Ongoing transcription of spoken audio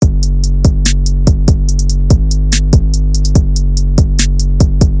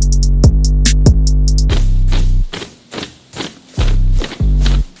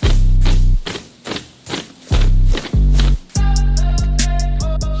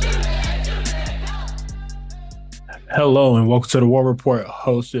Hello and welcome to the War Report,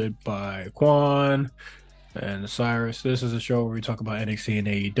 hosted by Quan and Cyrus. This is a show where we talk about NXT and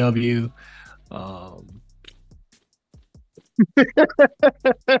AEW. Um,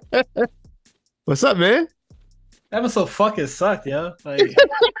 What's up, man? Episode fucking sucked, yo. Like,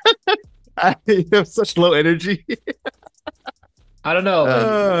 You have such low energy. I don't know, like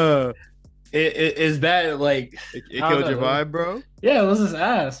Uh, it's bad. Like, it I don't killed your know. vibe, bro. Yeah, it was his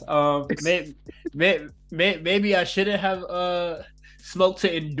ass. Maybe I shouldn't have smoked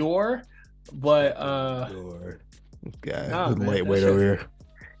to endure, but Lord. This guy, nah, who's man, lightweight over here.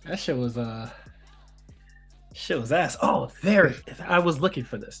 that shit was ass. Oh, there, I was looking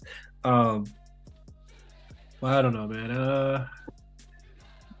for this. Um. Well, I don't know, man.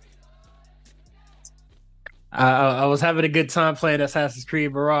 I was having a good time playing Assassin's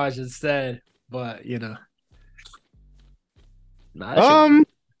Creed Mirage instead, but nah, that shit was. Um,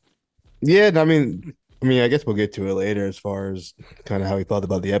 yeah, I guess we'll get to it later as far as kind of how we felt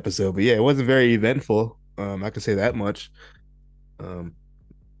about the episode. But yeah, it wasn't very eventful. I can say that much. Um,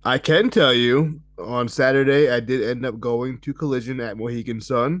 I can tell you on Saturday I did end up going to Collision at Mohegan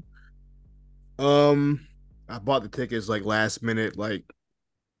Sun. Um, I bought the tickets like last minute, like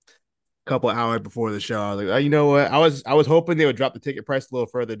couple hours before the show. I was like, oh, you know what? I was hoping they would drop the ticket price a little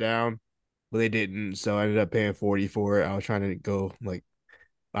further down, but they didn't. So I ended up paying 40 for it. I was trying to go like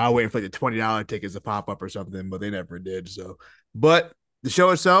I was waiting for like the $20 tickets to pop up or something, but they never did. So, but the show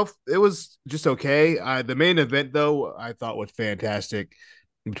itself, it was just okay. The main event though, I thought was fantastic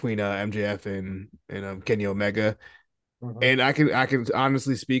between MJF and Kenny Omega. Mhm. And I can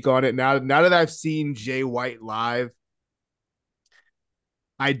honestly speak on it now that I've seen Jay White live.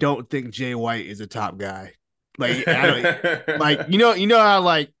 I don't think Jay White is a top guy. Like I don't like you know how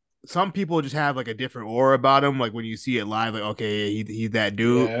like some people just have like a different aura about him. Like when you see it live, like okay, he's that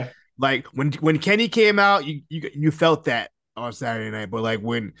dude. Yeah. Like when Kenny came out, you felt that on Saturday night. But like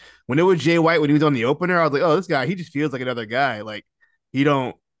when it was Jay White when he was on the opener, I was like, oh, this guy he just feels like another guy. Like he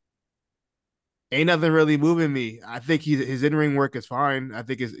don't ain't nothing really moving me. I think his in ring work is fine. I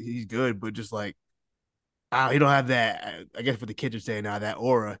think he's good, but just like he don't have that. I guess what the kids are saying now, that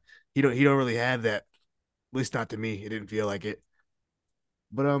aura. He don't really have that. At least not to me. It didn't feel like it.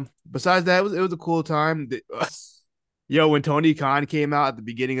 But besides that, it was a cool time. Yo, when Tony Khan came out at the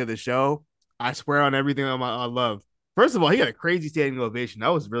beginning of the show, I swear on everything I love. First of all, he got a crazy standing ovation. I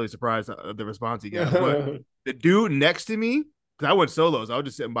was really surprised at the response he got. But the dude next to me, because I went solos, I was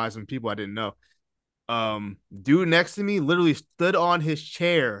just sitting by some people I didn't know. Dude next to me literally stood on his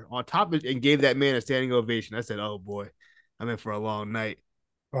chair on top of it and gave that man a standing ovation. I said, "Oh boy, I'm in for a long night."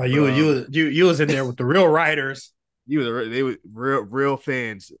 Oh, But you was in there with the real writers. they were real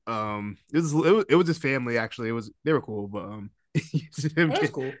fans. It was his family actually. They were cool, but him That's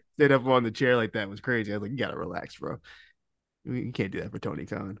cool. sit up on the chair like that was crazy. I was like, you gotta relax, bro. You can't do that for Tony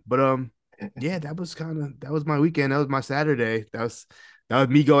Khan. But yeah, that was my weekend. That was my Saturday. That was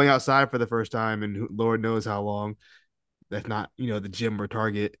me going outside for the first time, and Lord knows how long. That's not the gym or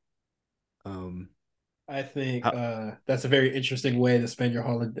Target. Um, I think how, that's a very interesting way to spend your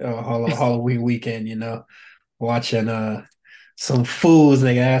Halloween weekend. Watching some fools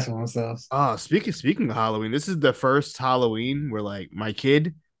make ass of themselves. speaking of Halloween, this is the first Halloween where like my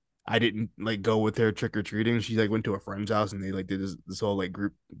kid, I didn't like go with her trick or treating. She like went to a friend's house and they like did this whole like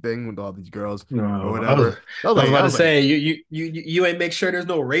group thing with all these girls or No, whatever. I was about I to was like, say you ain't make sure there's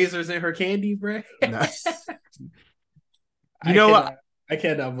no razors in her candy, bro. nah. You I know what? I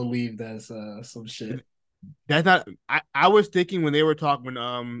cannot believe that's some shit. That's not. I was thinking when they were talking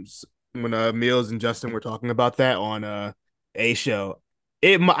when Mills and Justin were talking about that on a show.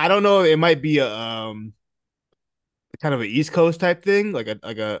 I don't know. It might be a kind of a East Coast type thing, like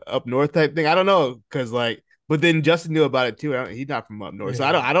a up north type thing. I don't know because like, but then Justin knew about it too. He's not from up north, so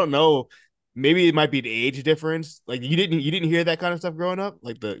Yeah. I don't know. Maybe it might be the age difference. Like you didn't hear that kind of stuff growing up,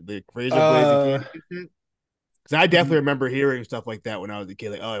 like the razor blades and Uh, candy and shit. Because I definitely remember hearing stuff like that when I was a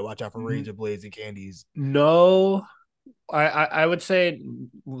kid. Like, oh, watch out for razor blades and candies. no, I would say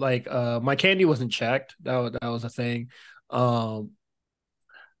like my candy wasn't checked. That was a thing. Um,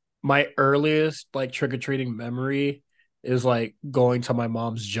 my earliest like trick or treating memory is like going to my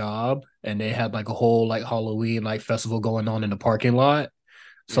mom's job and they had like a whole like Halloween like festival going on in the parking lot.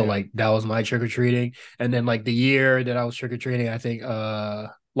 So Yeah, like that was my trick or treating. And then like the year that I was trick or treating, I think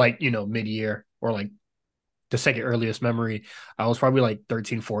like mid year or like the second earliest memory, I was probably like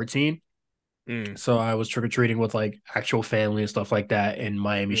 13, 14. mm, So I was trick or treating with like actual family and stuff like that in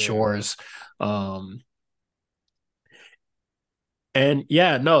Miami yeah. Shores. Um and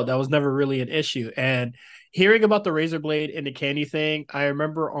yeah, no, that was never really an issue. And hearing about the razor blade and the candy thing, I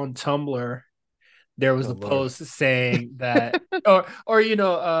remember on Tumblr there was Oh a Lord. post saying that, or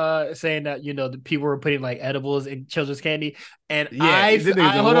saying that the people were putting like edibles in children's candy, and Yeah, this nigga's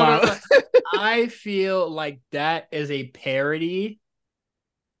I a hold on, hold wild. on. I feel like that is a parody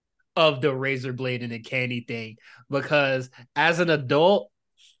of the razor blade and the candy thing, because as an adult,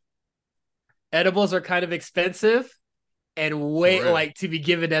 edibles are kind of expensive, and For wait, real. like, to be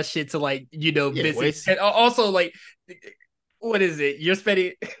giving that shit to, like, Yeah, busy, waste. and also, like, what is it? You're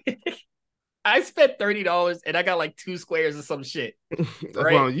spending. I spent $30 and I got like 2 squares or some shit, That's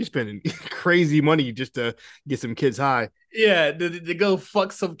right? why you spending crazy money just to get some kids high. Yeah, to go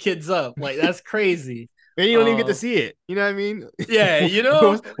fuck some kids up. Like, that's crazy. And you don't even get to Um, see it. You know what I mean? yeah,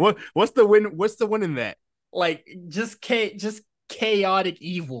 What's the win? What's the win in that? like, just chaotic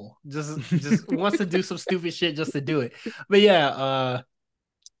evil. Just wants to do some stupid shit just to do it. But yeah,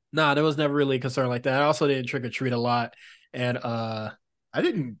 nah, there was never really a concern like that. I also didn't trick or treat a lot. And I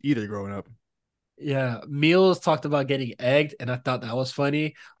didn't either growing up, yeah, Meals talked about getting egged, and I thought that was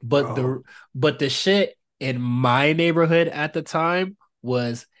funny. But bro. the shit in my neighborhood at the time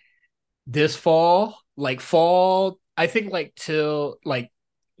was this fall, like fall, I think, like, till like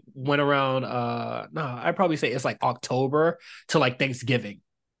went around no, I'd probably say it's like October to like Thanksgiving.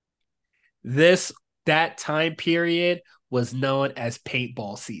 This That time period was known as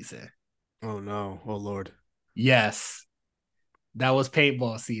paintball season. Oh no. Oh Lord. Yes, that was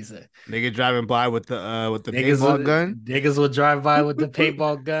paintball season. Nigga driving by with the Niggas paintball gun. niggas would drive by with the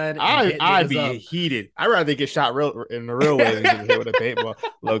paintball gun and hit I'd niggas be up. heated. I'd rather get shot real in the real way than get hit with a paintball.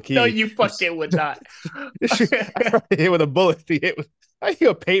 Low No, key. you fucking would not. I'd rather hit with a bullet. I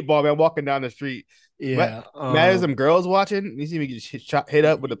hear a paintball man walking down the street. What? Yeah. Mad as some girls watching. You see me get hit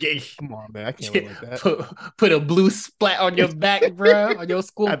up with a. Get, Come on, man. I can't live like that. put put a blue splat on your back, bro, on your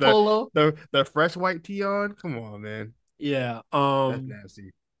school Had polo. the fresh white tee on. Come on, man. Yeah. That's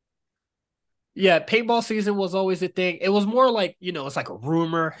nasty. Yeah, paintball season was always a thing. It was more like, it's like a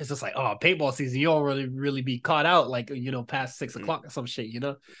rumor. It's just like, oh, paintball season, you don't really be caught out, like, past 6 o'clock or some shit.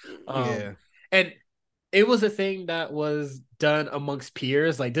 Yeah. And it was a thing that was done amongst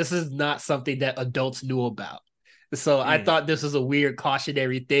peers. Like, this is not something that adults knew about. So I Mm. thought this was a weird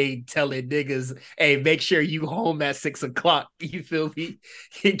cautionary thing, telling niggas, hey, make sure you home at 6 o'clock. You feel me?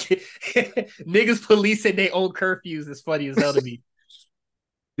 Niggas policing their own curfews is funny as hell to me.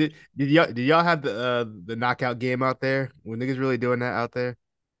 Did y'all have the knockout game out there? When niggas really doing that out there?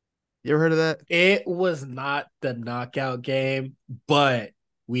 You ever heard of that? It was not the knockout game, but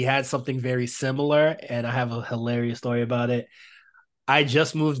we had something very similar, and I have a hilarious story about it. I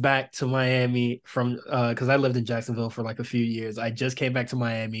just moved back to Miami from because I lived in Jacksonville for like a few years. I just came back to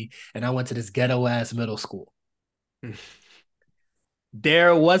Miami, and I went to this ghetto ass middle school.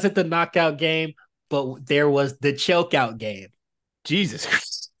 There wasn't the knockout game, but there was the choke out game. Jesus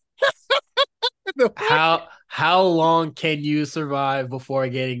Christ. The fuck? How long can you survive before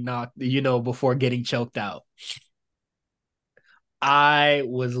getting before getting choked out? I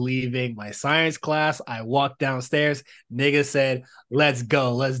was leaving my science class. I walked downstairs. Nigga said, "Let's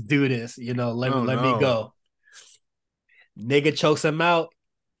go. Let's do this." Oh Let me no. go. Nigga chokes him out.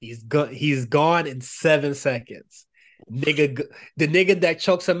 He's gone in 7 seconds. The nigga that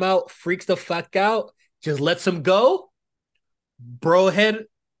chokes him out freaks the fuck out. Just lets him go. Bro head,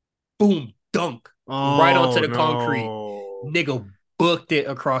 boom, dunk right onto Oh the concrete. no. Nigga booked it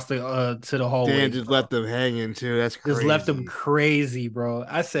across the to the Dan hallways, just bro. left them hanging too. That's Just left him crazy. crazy, bro.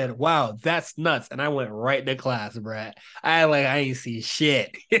 I said, "Wow, that's nuts," and I went right to class, bro. I ain't see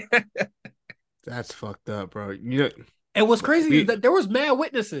shit. That's fucked up, bro. You know, And what's crazy is we that there was mad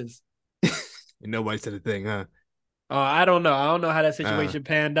witnesses. nobody said a thing, huh? I don't know. I don't know how that Uh, situation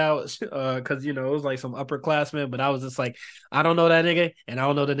panned out. Because it was like some upperclassmen, but I was just like, I don't know that nigga, and I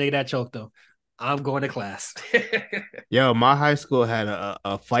don't know the nigga that choked though. I'm going to class. Yo, my high school had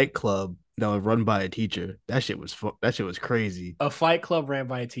a fight club that was run by a teacher. That shit was crazy. A fight club ran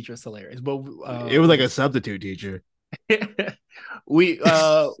by a teacher is hilarious, but It was like a substitute teacher. we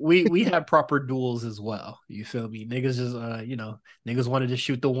had proper duels as well. You feel me? Niggas just niggas wanted to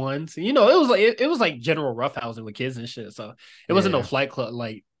shoot the ones. It was like general roughhousing with kids and shit. So it wasn't no Yeah. flight club,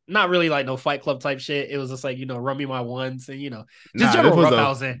 like not really like no fight club type shit. It was just like, run me my ones, and just Nah, general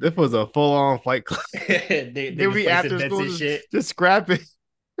roughhousing. this was a full on fight club. Give Niggas me placing after bets school and shit. just scrapping.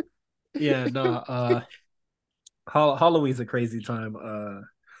 Yeah, no, Halloween's a crazy time.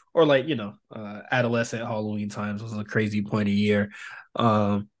 Or like, adolescent Halloween times was a crazy point of year.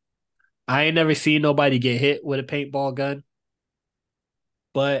 Um, I ain't never seen nobody get hit with a paintball gun,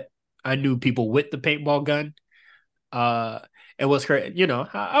 but I knew people with the paintball gun. Uh, And what's great, you know,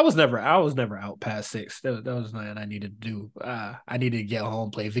 I was never out past 6. That was nothing I needed to do. I needed to get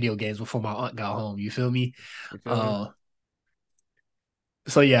home, play video games before my aunt got home. You feel me? You feel me? Uh,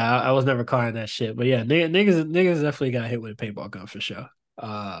 so yeah, I was never caught in that shit. But yeah, niggas definitely got hit with a paintball gun for sure.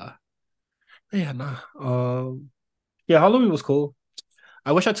 Uh, yeah, nah. Yeah, Halloween was cool.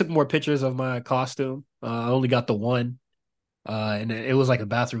 I wish I took more pictures of my costume. I only got the one. And it was like a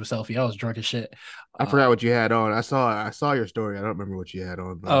bathroom selfie. I was drunk as shit. I forgot Uh, what you had on. I saw your story. I don't remember what you had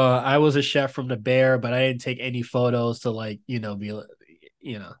on though. I was a chef from the Bear, but I didn't take any photos to like, you know,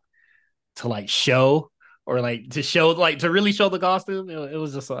 to like show or like to show like to really show the costume. It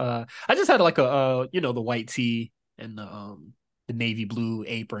was just I just had like a the white tee and the navy blue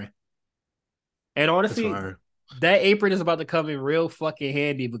apron. And That's honestly, fire. that apron is about to come in real fucking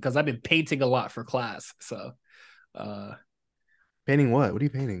handy because I've been painting a lot for class. So uh Painting what? What are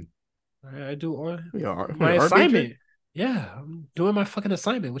you painting? I do What, my an art major? assignment. Yeah, I'm doing my fucking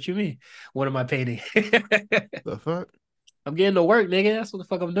assignment. What you mean? What am I painting? The fuck? I'm getting to work, nigga. That's what the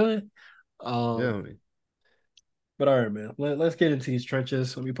fuck I'm doing. Yeah, Um, I mean, but all right, man. Let's get into these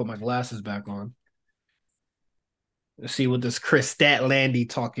trenches. Let me put my glasses back on. Let's see what this Chris Statlandy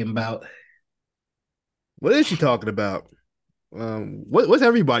talking about. what is she talking about? What's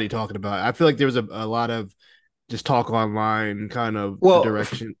everybody talking about? I feel like there was a lot of just talk online, kind of the Well,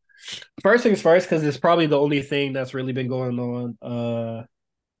 direction. first things first, because it's probably the only thing that's really been going on.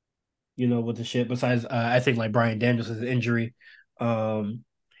 With the shit. Besides, I think like Brian Daniels' injury, um,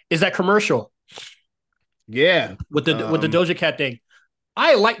 is that commercial Yeah. with the Doja Cat thing.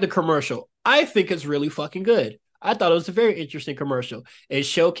 I like the commercial. I think it's really fucking good. I thought it was a very interesting commercial. It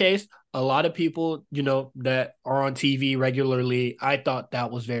showcased a lot of people, that are on TV regularly. I thought that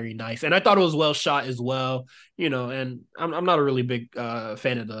was very nice. And I thought it was well shot as well, and I'm not a really big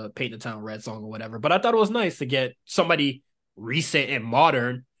fan of the Paint the Town Red song or whatever, but I thought it was nice to get somebody recent and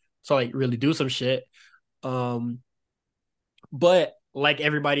modern to like really do some shit. Um, but like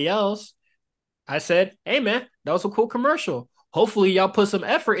everybody else, I said, "Hey man, that was a cool commercial. Hopefully y'all put some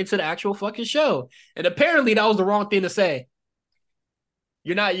effort into the actual fucking show." And apparently that was the wrong thing to say.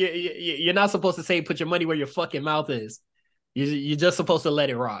 You're not supposed to say put your money where your fucking mouth is. You're just supposed to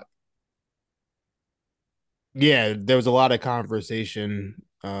let it rock. Yeah, there was a lot of conversation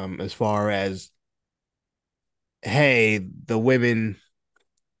as far as hey, the women,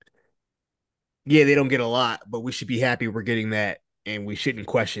 yeah, they don't get a lot, but we should be happy we're getting that and we shouldn't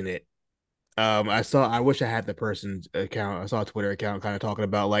question it. I wish I had the person's account. I saw a Twitter account kind of talking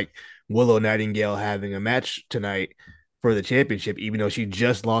about like Willow Nightingale having a match tonight for the championship, even though she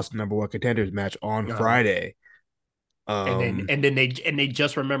just lost the number one contenders match on Uh-huh. Friday. And then Um, and then they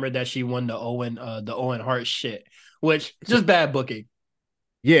just remembered that she won the Owen Hart shit, which just bad booking.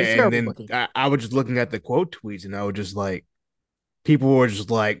 yeah, It's and terrible then booking. I was just looking at the quote tweets, and I was just like, people were just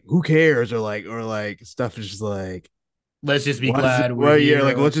like, "Who cares?" or like stuff is just like, Let's just be "Why does it?" glad we're Well, yeah,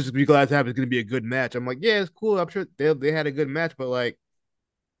 like here. let's just be glad to have it's going to be a good match. I'm like, yeah, it's cool. I'm sure they had a good match, but like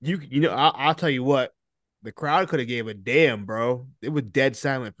I'll tell you what, the crowd could have gave a damn, bro. It was dead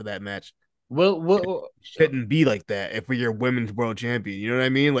silent for that match. Well, Shouldn't be like that if you're women's world champion. You know what I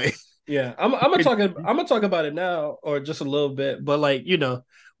mean? Like, yeah, I'm gonna talk about it now or just a little bit, but like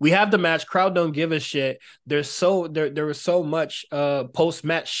we have the match. Crowd don't give a shit. There was so much post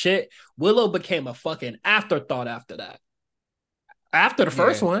match shit. Willow became a fucking afterthought after that. After the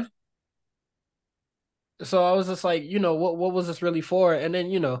first yeah, one, so I was just like, what was this really for? And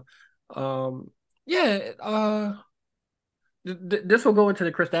then um, yeah, this will go into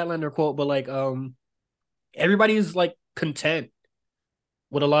the Chris Statlander quote, but like everybody's like content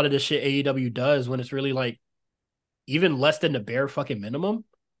with a lot of the shit AEW does when it's really like even less than the bare fucking minimum.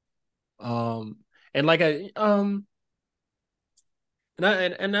 Um, and like I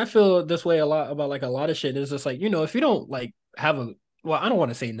feel this way a lot about like a lot of shit. It's just like if you don't like have a well, I don't want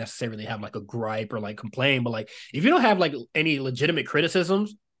to say necessarily have like a gripe or like complain, but like if you don't have like any legitimate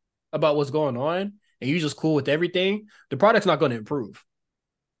criticisms about what's going on and you just cool with everything, the product's not going to improve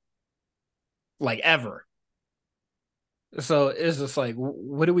like ever. So it's just like,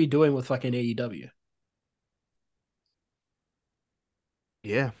 what are we doing with fucking AEW?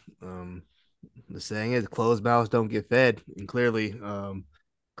 yeah. The saying is, closed mouths don't get fed, and clearly,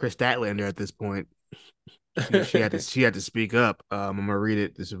 Chris Statlander at this point, she had to speak up. I'm gonna read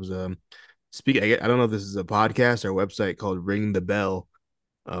it. This was speak. I don't know if this is a podcast or a website called Ring the Bell.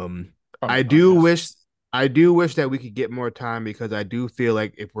 Um, Probably I a do podcast. wish I do wish that we could get more time because I do feel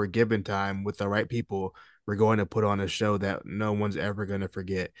like if we're given time with the right people, we're going to put on a show that no one's ever going to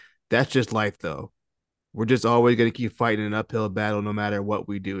forget. That's just life, though. We're just always going to keep fighting an uphill battle no matter what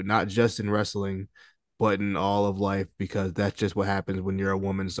we do, not just in wrestling, but in all of life because that's just what happens when you're a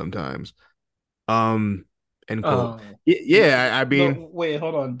woman sometimes. Um, End quote. Oh, Yeah, I mean, no, wait,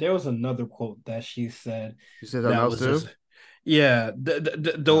 hold on. There was another quote that she said she said something that else was too. just, yeah,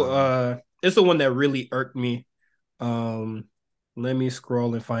 Um, it's the one that really irked me. Um, Let me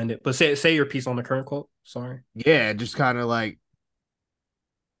scroll and find it. But say your piece on the current quote. Sorry. yeah, just kind of like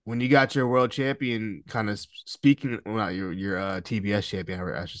when you got your world champion kind of speaking, well, not your TBS champion,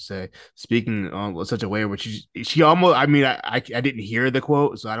 I should say, speaking on such a way where she almost, I mean, I didn't hear the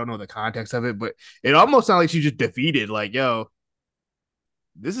quote, so I don't know the context of it, but it almost sounded like she just defeated, like, yo,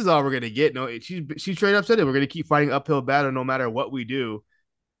 this is all we're gonna get. No, she straight up said it. We're gonna keep fighting uphill battle no matter what we do.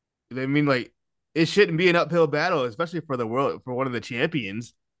 I mean, like, it shouldn't be an uphill battle, especially for the world for one of the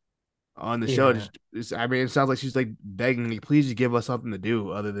champions on the show. Yeah. I mean, it sounds like she's like begging me, please just give us something to do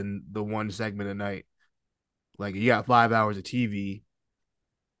other than the one segment a night. Like you got 5 hours of TV,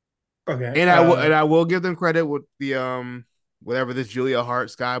 Okay. and I will give them credit with the whatever this Julia Hart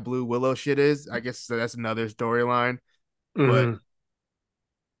Sky Blue Willow shit is. I guess that's another storyline, but Mhm.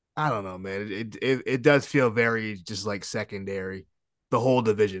 I don't know, man. It does feel very just like secondary, the whole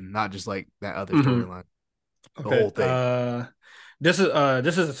division, not just like that other Mhm. storyline, the Okay. whole thing. This is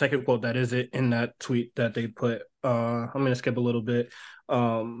a second quote that is it in that tweet that they put. I'm gonna skip a little bit.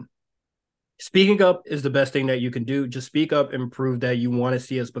 Um, Speaking up is the best thing that you can do. Just speak up and prove that you want to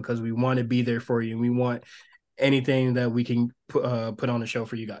see us because we want to be there for you and we want anything that we can put on the show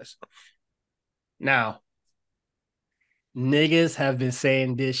for you guys. Now, niggas have been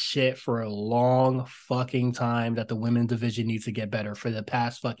saying this shit for a long fucking time that the women's division needs to get better for the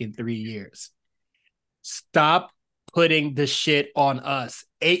past fucking 3 years. Stop putting the shit on us.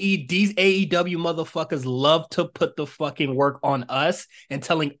 These AEW motherfuckers love to put the fucking work on us and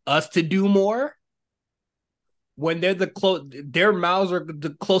telling us to do more when their mouths are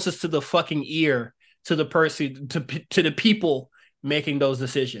the closest to the fucking ear to the person to the people making those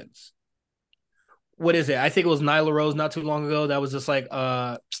decisions. What is it? I think it was Nyla Rose not too long ago that was just like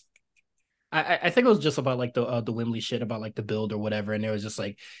I think it was just about like the Wembley shit about like the build or whatever, and it was just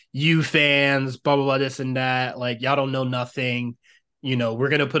like you fans, blah blah blah, this and that. Like y'all don't know nothing. You know, we're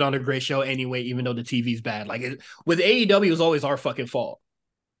gonna put on a great show anyway, even though the TV's bad. With AEW, it was always our fucking fault.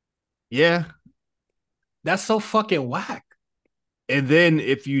 Yeah, That's so fucking whack. and then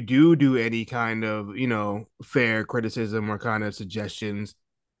if you do any kind of fair criticism or kind of suggestions,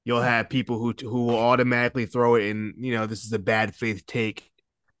 you'll have people who will automatically throw it in. This is a bad faith take,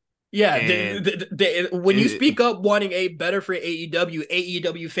 Yeah, and when you it, speak up wanting a better for AEW,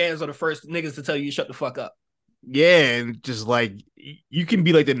 AEW fans are the first niggas to tell you shut the fuck up. yeah, and just like you can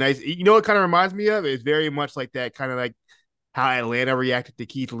be like the nice. You know what kind of reminds me of? It's very much like that kind of like how Atlanta reacted to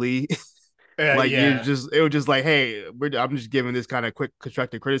Keith Lee. Like Yeah, it was just like, hey, I'm just giving this kind of quick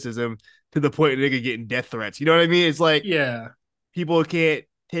constructive criticism to the point of nigga getting death threats. You know what I mean? It's like yeah, people can't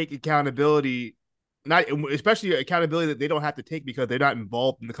take accountability, not especially accountability that they don't have to take because they're not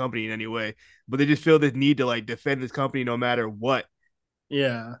involved in the company in any way, but they just feel this need to like defend this company no matter what.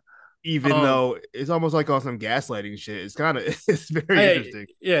 yeah. Even Um, though it's almost like on some gaslighting shit. It's kind of it's very interesting.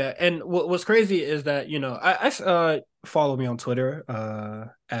 yeah, and what's crazy is that I follow me on Twitter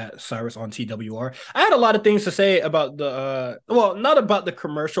at Cyrus on TWR. I had a lot of things to say about the well, not about the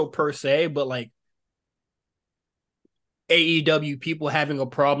commercial per se, but like AEW people having a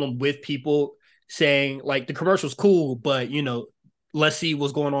problem with people saying like the commercial's cool, but let's see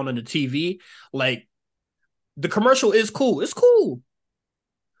what's going on the TV. Like the commercial is cool, it's cool,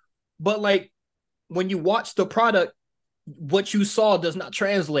 but like when you watch the product, what you saw does not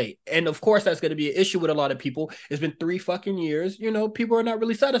translate. And of course, that's going to be an issue with a lot of people. It's been 3 fucking years. People are not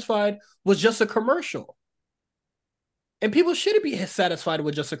really satisfied with just a commercial. And people shouldn't be satisfied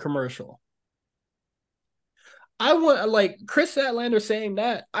with just a commercial. I want, like, Chris Statlander saying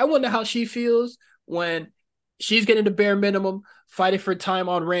that. I wonder how she feels when she's getting the bare minimum, fighting for time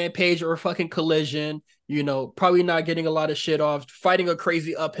on Rampage or fucking Collision, probably not getting a lot of shit off, fighting a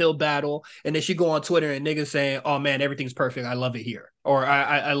crazy uphill battle, and then she go on Twitter and niggas saying, "Oh man, everything's perfect. I love it here," or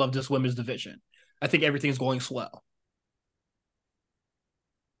 "I love this women's division. I think everything's going swell."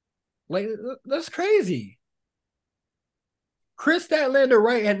 Like that's crazy. Chris Statlander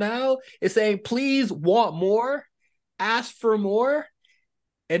right now is saying, "Please want more, ask for more,"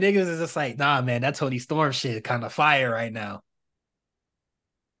 and niggas is just like, "Nah, man, that Tony Storm shit kind of fire right now."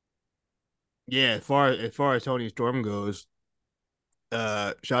 Yeah, as far as Tony Storm goes,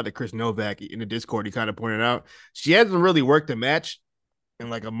 shout out to Chris Novak in the Discord. He kind of pointed out she hasn't really worked a match in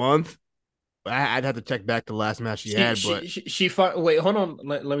like a month. I'd have to check back the last match she She had, but she she, she wait, hold on.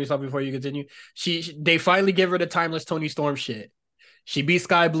 Let me stop before you continue. They finally give her the timeless Tony Storm shit. She beats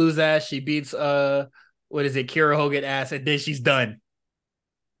Sky Blue's ass. She beats what is it, Kira Hogan ass, and then she's done.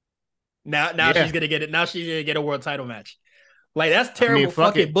 Now Yeah, she's gonna get it. Now she's gonna get a world title match. Like that's I mean, terrible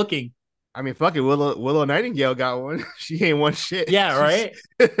fuck it. fucking booking. Fuck it. Willow Nightingale got one. She ain't won shit. Yeah, She's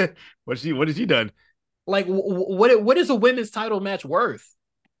right. what has she done? Like what is a women's title match worth?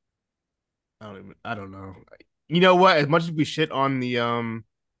 I don't know. You know what? As much as we shit on the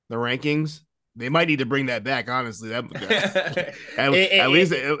rankings, they might need to bring that back. Honestly, that it, at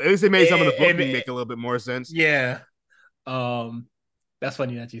least it made some of the booking make a little bit more sense. yeah. Um, that's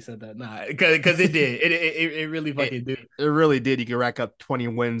funny that you said that. Nah, because it did. It really It fucking did. it really did. You could rack up 20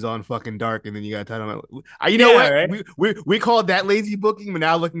 wins on fucking Dark, and then you got title. You know Yeah, what? right. We called that lazy booking, but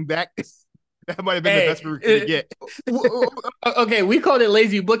now looking back, that might have been the best we Hey, were gonna get. okay, we called it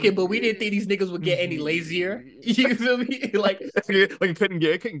lazy booking, but we didn't think these niggas would get any lazier. You feel me? Like, Like it couldn't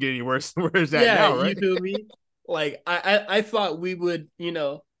get any worse. Where's that yeah, now, you right? feel me? Like, I thought we would,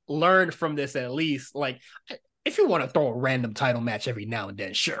 learn from this at least. Like, if you want to throw a random title match every now and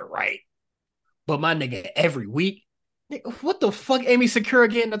then, sure, right? But my nigga, every week, what the fuck, Amy Sakura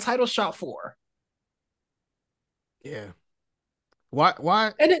getting the title shot for? Yeah. Why?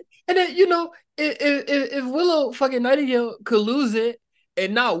 Why? And then if Willow fucking Nightingale could lose it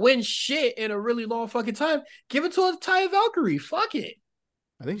and not win shit in a really long fucking time, give it to a Ty Valkyrie. Fuck it.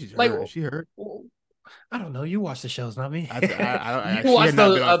 I think she's Like, hurt. Is she hurt? I don't know. You watch the shows, not me. You She watch had not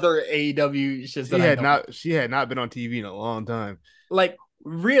those been on. other AEW shits that I don't. She had not been on TV in a long time. Like,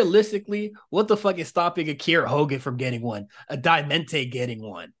 realistically, what the fuck is stopping Akira Hogan from getting one? A Diamante getting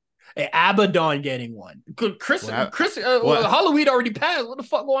one? An Abaddon getting one? Chris, Well, Halloween already passed. What the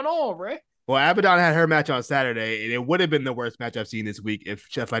fuck going on, right? Abaddon had her match on Saturday, and it would have been the worst match I've seen this week if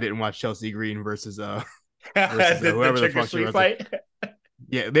I didn't watch Chelsea Green versus the whoever the Trigger fuck she Street wrestles. fight.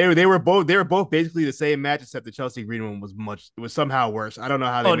 Yeah, they were both basically the same match, except the Chelsea Green one was somehow worse. I don't know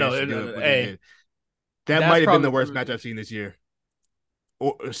how they Oh no, managed to do it, but they hey, did. That that's might have been probably the worst match I've seen this year,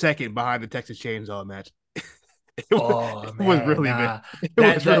 or second behind the Texas Chainsaw match. oh It was man, really bad. nah. It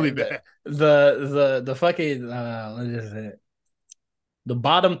That was really that bad. the fucking what is it? The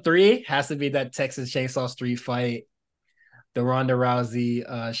bottom three has to be that Texas Chainsaw Street fight, the Ronda Rousey,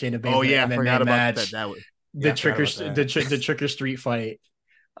 Shayna Oh Baszler yeah, I MMA forgot about that. match, Yeah, I forgot about that. The Trigger Street fight.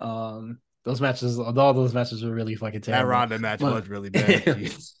 Those matches, all those matches were really fucking That terrible. Ronda match But, was really bad. but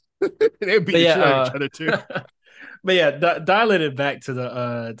Jeez. They beat the yeah, shit out of each other too. but yeah, dialing it back to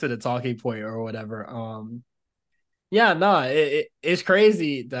the talking point or whatever. Yeah, no, it's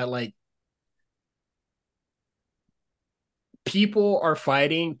crazy that like people are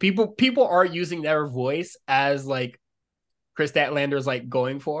fighting, people are using their voice as like Chris Statlander's like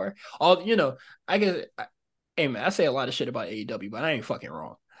going for. All I guess hey man, I say a lot of shit about AEW, but I ain't fucking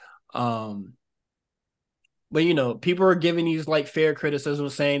wrong. Um, but people are giving these like fair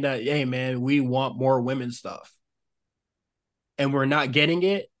criticisms saying that, hey man, we want more women stuff. And we're not getting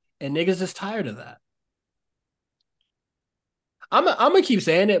it, and niggas is tired of that. I'm gonna keep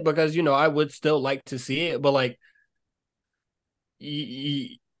saying it because I would still like to see it, but like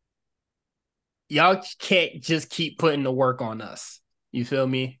y- y'all can't just keep putting the work on us. You feel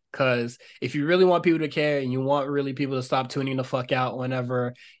me? Because if you really want people to care and you want really people to stop tuning the fuck out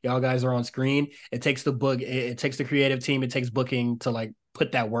whenever y'all guys are on screen, it takes the book, it takes the creative team, it takes booking to like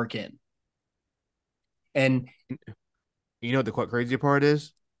put that work in. And You know what the crazy part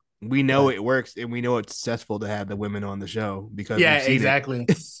is? We know what? it works, and we know it's successful to have the women on the show because Yeah, we've seen it. exactly.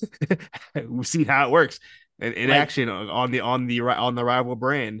 We've seen how it works in Like, action on the rival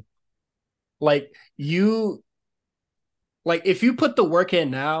brand. like you, like if you put the work in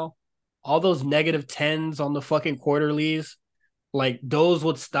now, all those negative tens on the fucking quarterlies, like those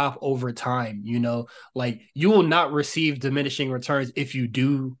would stop over time, like you will not receive diminishing returns if you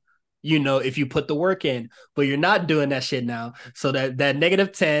do, if you put the work in, but you're not doing that shit now. So that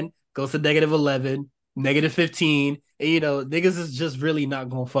negative 10 goes to negative 11, negative 15, and niggas is just really not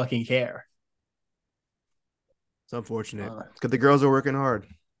gonna fucking care. It's unfortunate Uh, because the girls are working hard.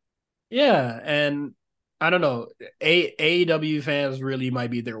 yeah, and I don't know, AEW fans really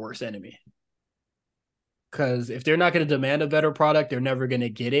might be their worst enemy. Because if they're not going to demand a better product, they're never going to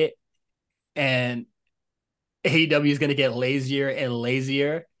get it. And AEW is going to get lazier and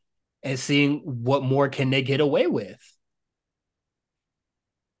lazier and seeing what more can they get away with.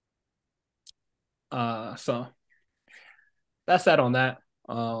 So that's that on that.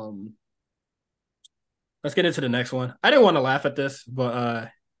 Let's get into the next one. I didn't want to laugh at this, but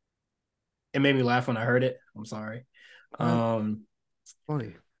it made me laugh when I heard it. I'm sorry. What? Um,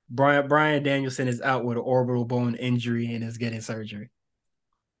 Funny. Brian Danielson is out with an orbital bone injury and is getting surgery.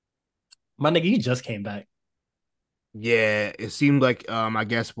 My nigga, you just came back. Yeah, it seemed like I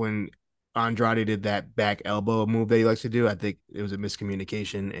guess when Andrade did that back elbow move that he likes to do. I think it was a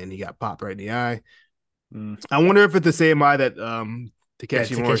miscommunication and he got popped right in the eye. Mm. I wonder if it's the same eye that That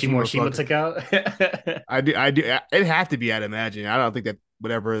Takeshi Takeshi Morishima Morishima fucked. took out. I do. It have to be. I'd imagine. I don't think that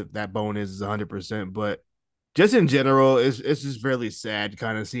whatever that bone is 100%. But just in general, it's just really sad,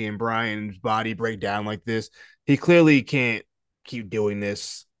 kind of seeing Brian's body break down like this. He clearly can't keep doing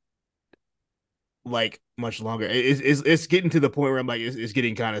this like much longer. It's getting to the point where I'm like, it's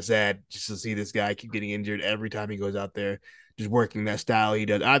getting kind of sad just to see this guy keep getting injured every time he goes out there, just working that style he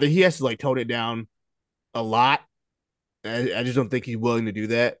does. Either he has to like tone it down a lot. I just don't think he's willing to do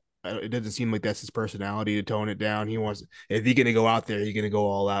that. It doesn't seem like that's his personality to tone it down. He wants, if he's gonna go out there, he's gonna go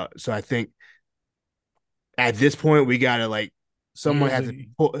all out. So I think at this point we gotta like someone He's has to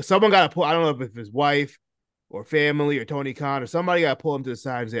pull. Someone gotta pull. I don't know if it's his wife or family or Tony Khan or somebody gotta pull him to the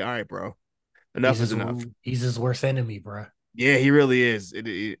side and say, "All right, bro, he's enough is his enough." he's his worst enemy, bro. Yeah, he really is.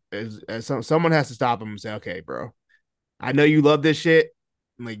 Someone has to stop him and say, "Okay, bro, I know you love this shit.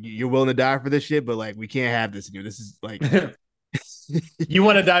 Like you're willing to die for this shit, but like we can't have this in you. This is like You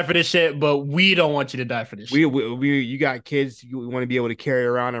want to die for this shit, but we don't want you to die for this shit. you got kids you want to be able to carry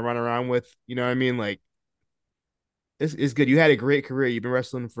around and run around with. You know what I mean? Like it's good. You had a great career. You've been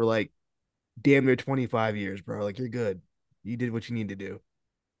wrestling for like damn near 25 years, bro. Like you're good. You did what you need to do.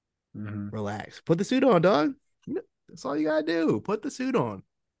 Mm-hmm. Relax. Put the suit on, dog. That's all you gotta do. Put the suit on.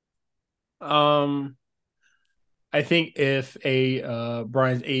 Um, I think if a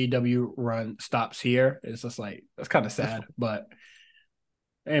Brian's AEW run stops here, it's just like that's kind of That's sad. fine. But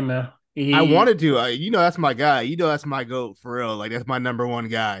hey, man, I he wanted to. That's my guy. That's my goat for real. Like that's my number one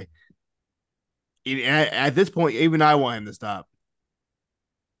guy. At this point, even I want him to stop.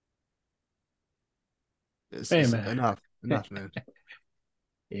 hey It's man, enough, man.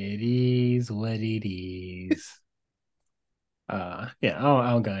 it is what it is. Yeah, I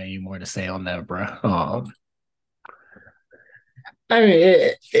don't got any more to say on that, bro. I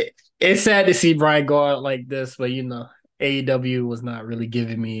mean, it's sad to see Brian go out like this, but AEW was not really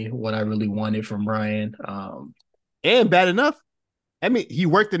giving me what I really wanted from Brian. And bad enough. I mean, he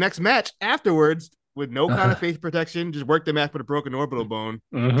worked the next match afterwards with no kind of uh, face protection. Just worked the match with a broken orbital bone,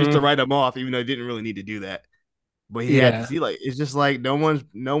 just to mm-hmm, write him off, even though he didn't really need to do that. But he had to yeah, see like it's just like no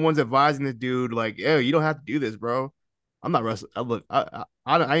one's advising the dude like, yo, you don't have to do this, bro. I'm not wrestling. Look, I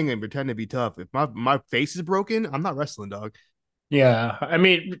ain't gonna pretend to be tough. If my face is broken, I'm not wrestling, dog. yeah. I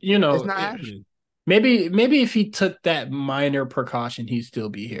mean, It's not happening. maybe if he took that minor precaution, he'd still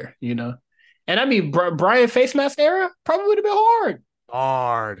be here. And I mean, Brian face mask era probably would have been hard.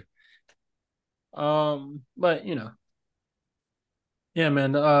 Hard. But yeah,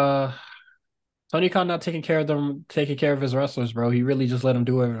 man. Tony Khan not taking care of his wrestlers, bro. He really just let them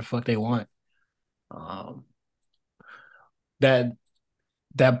do whatever the fuck they want. Um, that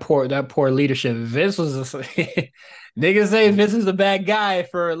that poor leadership. Vince was just niggas say Vince is a bad guy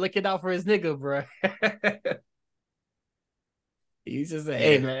for looking out for his nigga, bro. He's just like,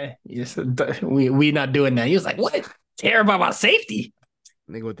 hey Yeah. man, we not doing that. He was like, what? Care about my safety?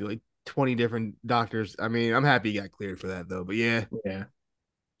 They go through like 20 different doctors. I mean, I'm happy he got cleared for that though. But yeah. Yeah.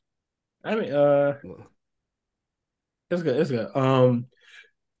 I mean, Well, it's good. It's good.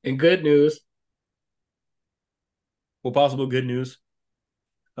 In good news, well, possible good news.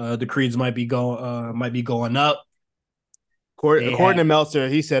 The creeds might be going up. They according had to Meltzer,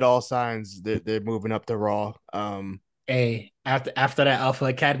 he said all signs that they're moving up to Raw. a after that Alpha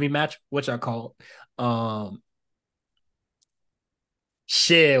Academy match, which I called. Um,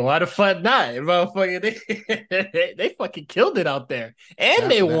 Shit, why the fuck not? Motherfucker, they fucking killed it out there,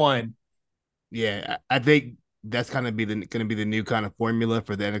 and they That won. yeah, I think that's kind of gonna be the new kind of formula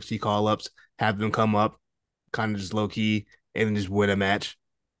for the NXT call ups. Have them come up, kind of just low key, and then just win a match.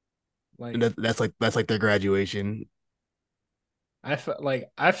 And Like that's like their graduation. I felt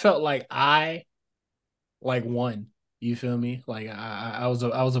like I like won. You feel me? Like I was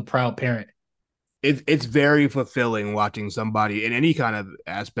a proud parent. It's very fulfilling watching somebody in any kind of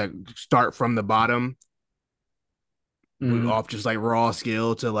aspect start from the bottom Mm-hmm. off just like raw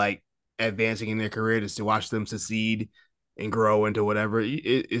skill to like advancing in their career just to watch them succeed and grow into whatever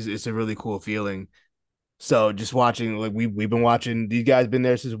it's a really cool feeling. So just watching like we've been watching these guys been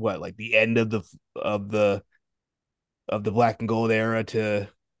there since what like the end of the of the black and gold era to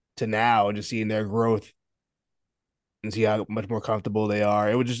now and just seeing their growth and see how much more comfortable they are.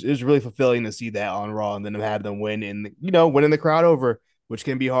 It was really fulfilling to see that on Raw and then have them win and winning the crowd over, which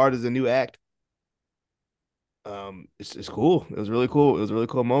can be hard as a new act. It's cool. It was really cool. It was a really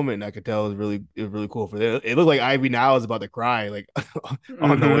cool moment. And I could tell it was really cool for them. It looked like Ivy now is about to cry like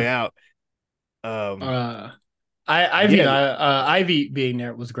on the way Mm-hmm. out. Um, Uh, Ivy Yeah, Ivy being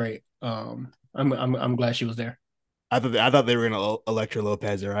there was great. I'm glad she was there. I thought they were gonna Electra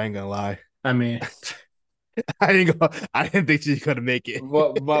Lopez there. I ain't gonna lie. I mean, I didn't think she's gonna make it.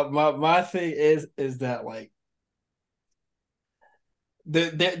 but my thing is that like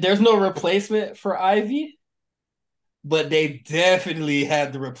there's no replacement for Ivy, but they definitely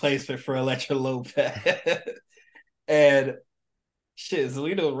had the replacement for Electra Lopez. And shit,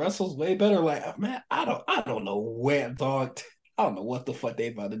 Zelina Russell's way better. Like, man, I don't know where dog. I don't know what the fuck they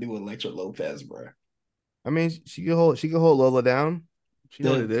about to do with Electra Lopez, bro. I mean, she could hold Lola down. She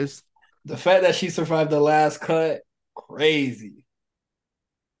know what it The is. the fact that she survived the last cut, crazy.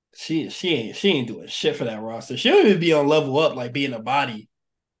 She ain't doing shit for that roster. She don't even be on level up like being a body.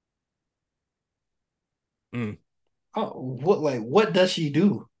 Mm. Oh, what does she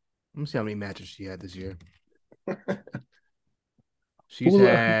do? Let me see how many matches she had this year. She's Who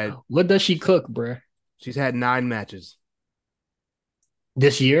had what does she cook, bro? she's had 9 matches.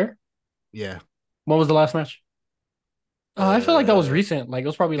 This year? Yeah. When was the last match? Oh, I feel like that was Uh, recent. Like it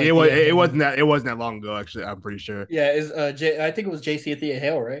was probably like it was Thea it Hale. wasn't that it wasn't that long ago actually. I'm pretty sure. Yeah, is I think it was JC and Thea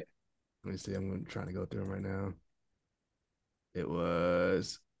Hale, right? Let me see. Trying to go through them right now. It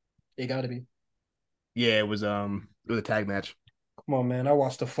was It gotta be. yeah. It was a tag match. Come on, man. I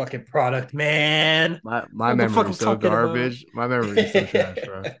watched the fucking product, man. My What the fuck memory I'm is so talking about? garbage. My memory is so trash,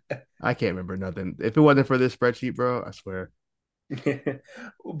 bro. I can't remember nothing. If it wasn't for this spreadsheet, bro, I swear.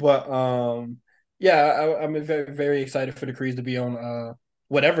 But yeah, I'm very very excited for the Creeds to be on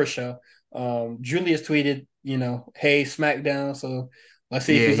whatever show. Julius tweeted, hey SmackDown, so let's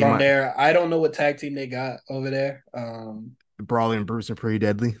see if Yeah, he's he on might. there. I don't know what tag team they got over there. Brawley and Bruce are pretty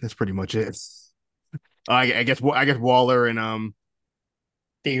deadly. That's pretty much it. I guess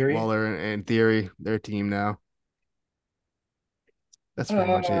Theory. Waller and Theory, their team now. That's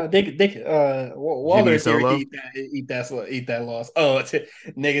pretty much it. Waller Jimmy in theory can Solo. eat that loss. Oh, it's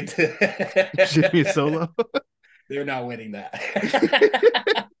negative. Jimmy Solo. They're not winning that.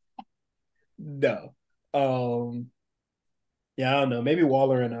 No. Yeah, I don't know. Maybe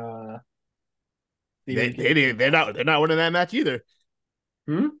Waller and they Theory can they eat the didn't- loss. they're not winning that match either.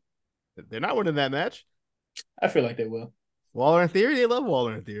 Hmm? They're not winning that match. I feel like they will. Waller and Theory, they love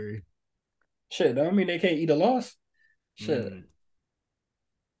Waller and Theory. Shit, I mean they can't eat a loss. Shit, Mm.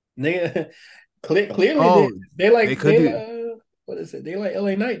 nigga. Clearly Oh, they could they do. what is it? They like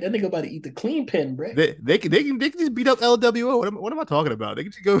LA Knight. That nigga about to eat the clean pin, bruh. They can just beat up LWO. What am I talking about? They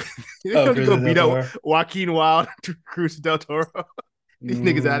can just go. They Oh, don't need to go Cruz del beat up Toro. Joaquin Wild, Cruz del Toro. These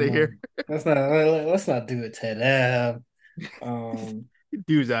niggas out of Mm, here. let's not do it to them. Um,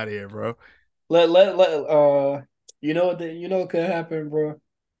 Dudes out of here, bro. let you know what could happen, bro.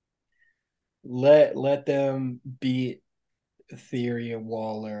 Let them beat Theory and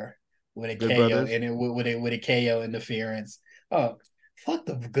Waller with a Good KO brothers. and it with a KO interference. Oh, fuck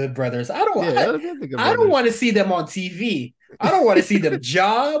the Good Brothers. I don't Yeah, I, they're the Good I don't brothers. want to see them on TV. I don't want to see them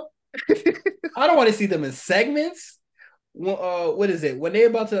job. I don't want to see them in segments. What is it when they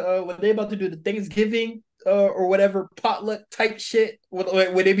about to do the Thanksgiving or whatever potluck type shit when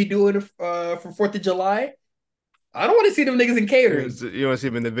they be doing for 4th of July? I don't want to see them niggas in catering. You want to see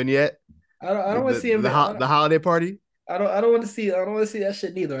him in the vignette? I don't want to The see them. the holiday party? I don't want to see. I don't want to see that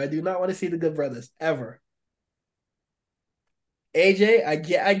shit neither. I do not want to see the Good Brothers ever. AJ, I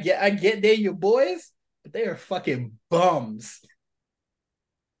get they're your boys, but they are fucking bums.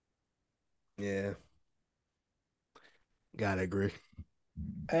 Yeah, gotta agree.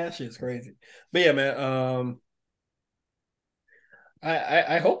 That shit's crazy. But yeah, man.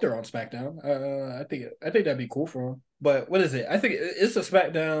 I hope they're on SmackDown. I think that'd be cool for them. But what is it? I think it's a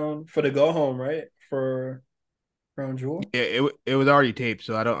SmackDown for the go home, right? For Crown Jewel. Yeah, it was already taped,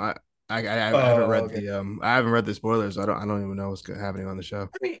 so I haven't Oh, read okay. the spoilers. So I don't even know what's happening on the show.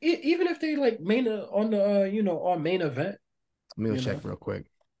 I mean, even if they like main on the on main event, Let me go you check know, real quick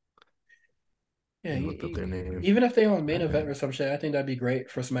yeah, and look up their name. even if they on main event Okay. or some shit, I think that'd be great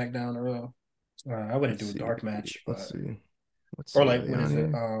for SmackDown. Or I wouldn't Let's do a see. dark match, Let's but see. Let's or see. Are like they what on is it?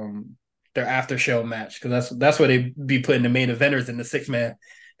 here? Their after show match because that's where they be putting the main eventers in the 6 man.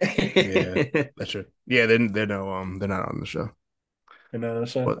 Yeah, that's true. Yeah, they're not on the show.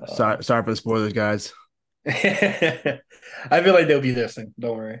 So Well, sorry for the spoilers, guys. I feel like they'll be there soon.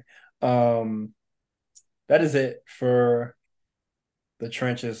 Don't worry. Um, that is it for the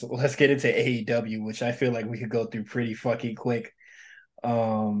trenches. Let's get into AEW, which I feel like we could go through pretty fucking quick.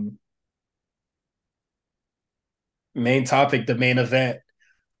 Um, main topic, the main event.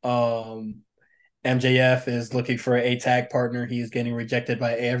 Um, MJF is looking for a tag partner. He's getting rejected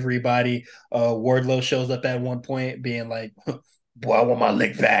by everybody. Wardlow shows up at one point, being like, "Boy, I want my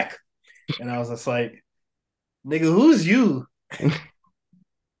lick back," and I was just like, Nigga, who's you? a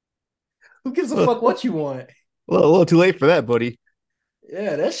Who gives a fuck little, what you want? too late for that, buddy.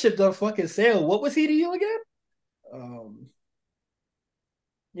 Yeah, that ship done fucking sail. What was he to you again? Um,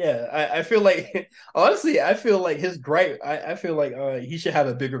 yeah, I feel like honestly, I feel like his gripe. I feel like he should have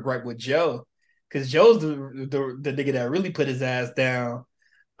a bigger gripe with Joe, because Joe's the nigga that really put his ass down.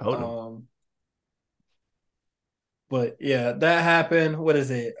 Oh no. Um, but yeah, that happened. What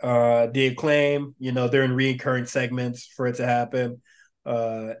is it? The Acclaim. They're in recurring segments for it to happen.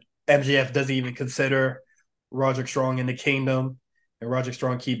 Uh, MJF doesn't even consider Roderick Strong in the Kingdom, and Roderick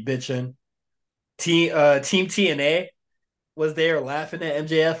Strong keep bitching. Team TNA was there laughing at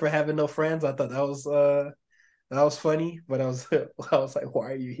MJF for having no friends. I thought that was funny, but I was like,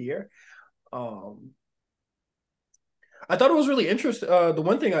 why are you here? Um, I thought it was really interesting. The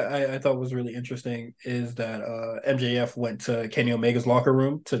one thing I thought was really interesting is that MJF went to Kenny Omega's locker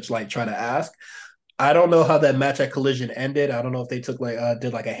room to like try to ask. I don't know how that match at Collision ended. I don't know if they took like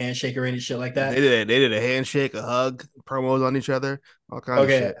did like a handshake or any shit like that. They did a handshake, a hug, promos on each other, all kinds of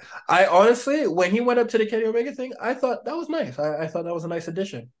Okay, shit. I honestly, when he went up to the Kenny Omega thing, I thought that was nice. I thought that was a nice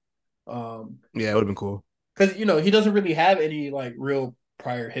addition. Yeah, it would have been cool. Because he doesn't really have any like real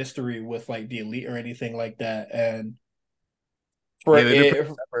prior history with like the elite or anything like that, and for Yeah, they've been pretty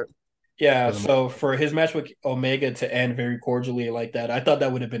it, separate yeah, for the most so part. for his match with Omega to end very cordially like that, I thought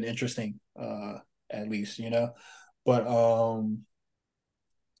that would have been interesting, at least. But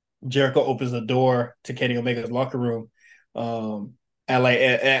Jericho opens the door to Kenny Omega's locker room, and like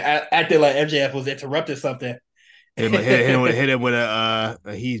acting like MJF was interrupting something. Hit him with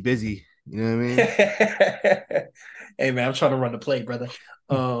a he's busy. You know what I Hey man, I'm trying to run the play, brother.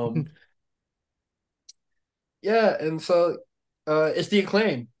 Um, mean? yeah, and so it's the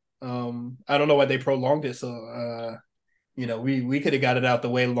Acclaim. I don't know why they prolonged it, so we could have got it out the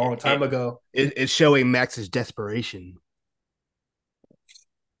way a long it, time ago. it's showing Max's desperation.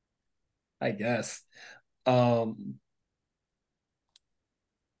 I guess. Um,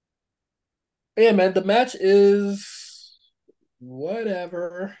 yeah, man, the match is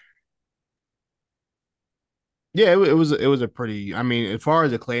whatever. Yeah, it was a pretty. I mean, as far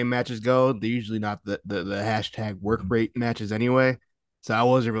as acclaim matches go, they're usually not the hashtag work rate matches anyway. So I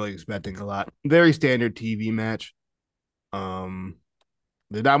wasn't really expecting a lot. Very standard TV match. Um,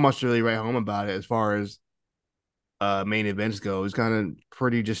 there's not much to really write home about it as far as main events go. It was kind of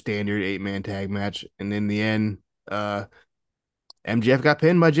pretty just standard 8-man tag match, and in the end, uh, MJF got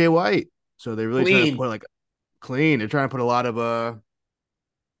pinned by Jay White. So they're really trying to Clean. put like clean. They're trying to put a lot of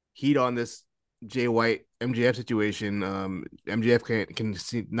heat on this Jay White MJF situation.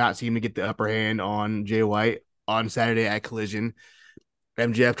 MJF not seem to get the upper hand on Jay White on Saturday at Collision.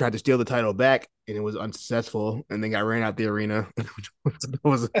 MJF tried to steal the title back and it was unsuccessful, and then got ran out the arena.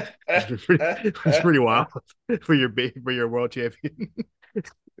 Was pretty wild for your world champion.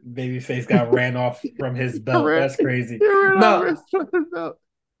 Babyface got ran off from his belt. ran, That's crazy. ran No, off his belt.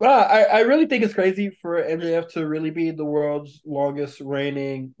 but I really think it's crazy for MJF to really be the world's longest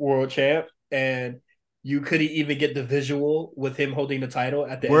reigning world champ, and you couldn't even get the visual with him holding the title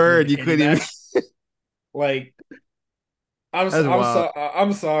at the end of the Word, you Kenny couldn't even. match. Like, That's wild.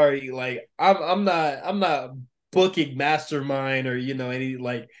 I'm sorry. Like, I'm not booking mastermind or any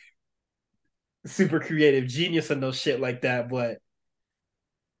like super creative genius and no shit like that, but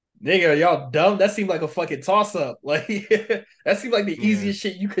nigga, y'all dumb. That seemed like a fucking toss up. Like that seemed like the Yeah, easiest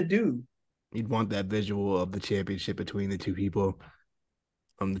shit you could do. you'd want that visual of the championship between the two people,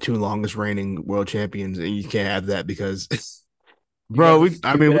 the two longest reigning world champions, and you can't have that because, You got bro, the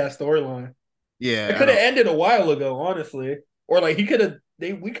I mean, stupid ass storyline. It yeah, I could have don't, ended a while ago, honestly. Or like he could have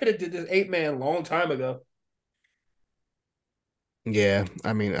we could have did this 8-man long time ago. yeah,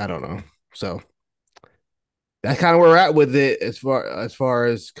 I mean, I don't know. So that's kind of where we're at with it, as far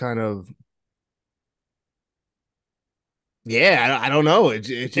as kind of, yeah, I don't know. It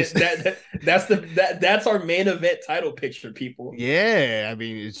just, That's our main event title picture, people. yeah, I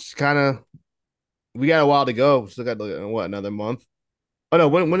mean, it's kind of, we got a while to go. Still got what, another month? Oh no,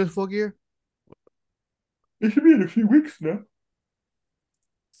 when is Full Gear? It should be in a few weeks now.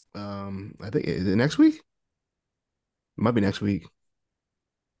 I think is it next week? It might be next week.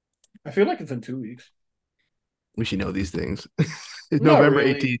 I feel like it's in 2 weeks. We should know these things. It's Not November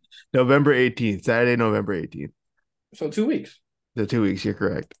really. 18th. November 18th. Saturday, November 18th. So 2 weeks. The 2 weeks, you're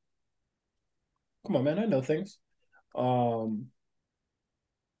correct. Come on, man. I know things. Um,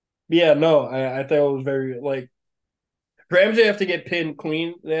 yeah, no, I thought it was very like for MJF to get pinned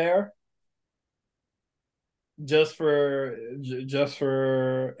clean there just for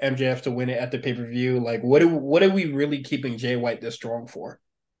MJF to win it at the pay per view. Like, what are we really keeping Jay White this strong for?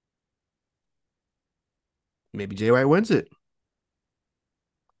 Maybe Jay White wins it.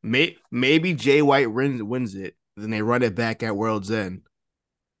 Maybe Jay White wins it. Then they run it back at World's End,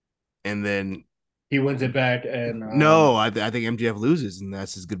 and then He wins it back, and no, I think MJF loses, and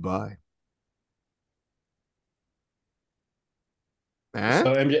that's his goodbye. Huh?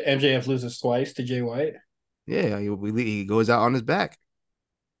 so MJF loses twice to Jay White. Yeah, he goes out on his back.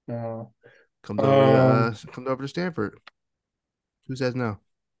 Uh, Comes over to um, Stanford. Who says no?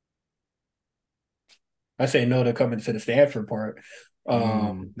 I say no to coming to the Stanford part. They're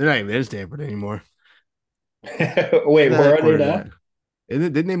not even in Stanford anymore. Where Wait, the where are they headquarters now? at? Isn't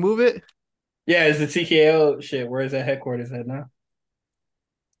it, didn't they move it? Yeah, it's the TKO shit. Where is that headquarters at now?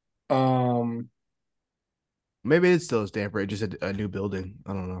 Um, Maybe it's still Stanford, just a new building.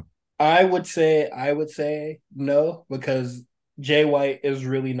 I don't know. I would say no because Jay White is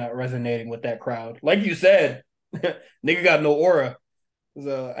really not resonating with that crowd. Like you said, nigga got no aura.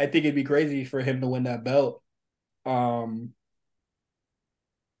 So I think it'd be crazy for him to win that belt. Um,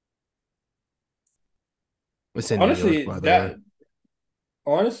 It's in New York, honestly, by the way. that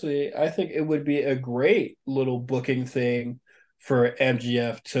honestly, I think it would be a great little booking thing for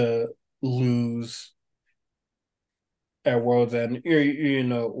MGF to lose at World's End.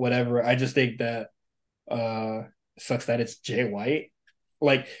 Whatever. I just think that uh sucks that it's Jay White.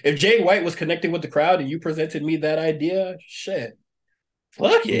 Like if Jay White was connecting with the crowd and you presented me that idea, shit,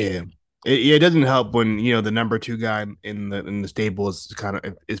 fuck it. Yeah. It doesn't help when the number two guy in the stable is kind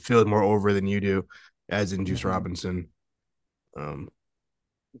of it feels more over than you do, as in Juice Mhm. Robinson. Um,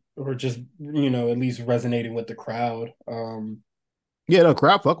 Or just at least resonating with the crowd. yeah, no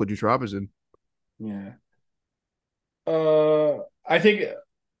crap, fuck with Juice Robinson. Yeah. I think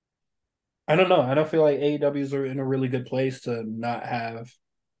I don't know. I don't feel like AEWs are in a really good place to not have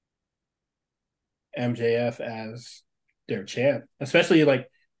MJF as their champ, especially like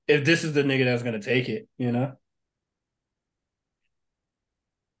if this is the nigga that's gonna take it.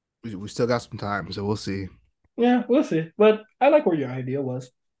 We still got some time, so we'll see Yeah, we'll see. But I like where your idea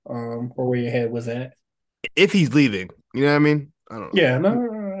was, or where your head was at. if he's leaving. You know what I mean? I don't Yeah, no,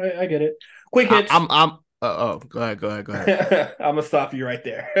 know. I get it. Quick hits. I'm. Oh, go ahead. Go ahead. Go ahead. I'm gonna stop you right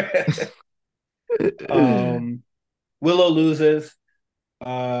there. um, Willow loses.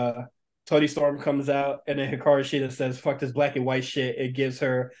 Uh, Tony Storm comes out, and then Hikaru Shida says, "Fuck this black and white shit." It gives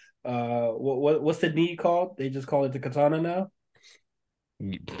her what's the knee called? They just call it the katana now.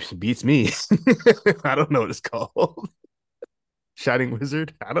 Beats me. I don't know what it's called. Shining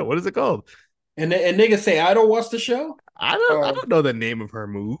Wizard. I don't. What is it called? And niggas say, "I don't watch the show." I Um, don't know the name of her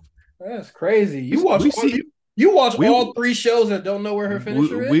move. that's crazy. We we see You watch we all three shows and don't know where her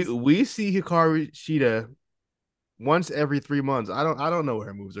finisher is. we see Hikaru Shida once every 3 months. I don't know what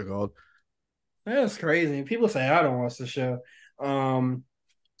her moves are called. That's crazy. People say I don't watch the show. Um,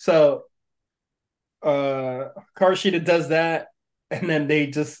 so Karshida does that, and then they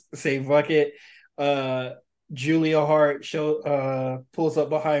just say fuck it. Uh Julia Hart pulls up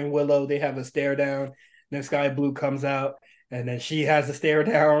behind Willow. They have a stare down. Then Sky Blue comes out, and then she has a stare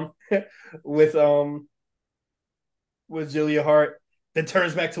down with with Julia Hart. Then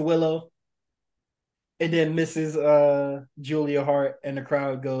turns back to Willow, and then misses Julia Hart, and the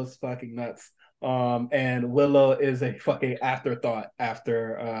crowd goes fucking nuts. And Willow is a fucking afterthought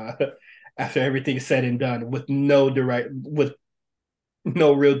after after everything's said and done, with no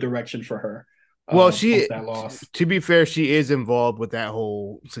real direction for her. Well, Post that loss. to be fair, she is involved with that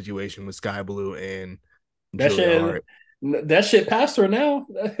whole situation with Sky Blue and That Julia shit Hart. that shit passed her now.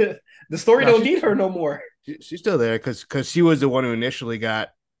 The story No, don't need her no more. she's still there because she was the one who initially got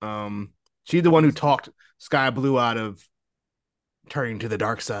she's the one who talked Sky Blue out of turning to the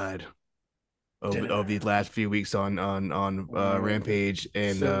dark side of these last few weeks on Rampage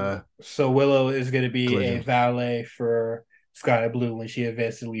and So Willow is going to be a Collision. valet for Sky Blue when she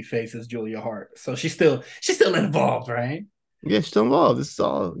eventually faces Julia Hart. So she's still involved, right? Yeah, she's still involved. This is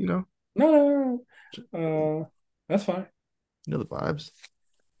all No, no, no. That's fine. the vibes.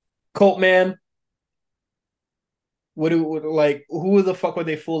 Colt man, like who the fuck were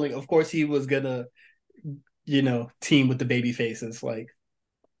they fooling? Of course he was gonna team with the baby faces. Like,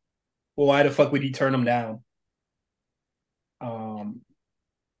 well, why the fuck would he turn them down? Um,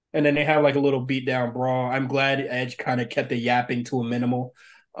 and then they have like a little beat down brawl. I'm glad Edge kind of kept the yapping to a minimal.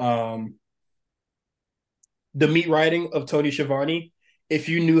 Um, the meat riding of Tony Schiavone. If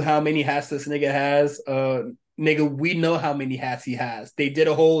you knew how many hats this nigga has, nigga, we know how many hats he has. They did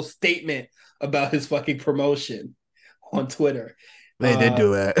a whole statement about his fucking promotion on Twitter. They did Uh,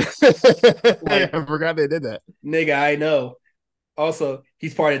 do that. like, I forgot they did that. nigga, I know. Also,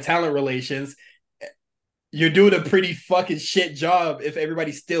 he's part of talent relations. you're doing a pretty fucking shit job if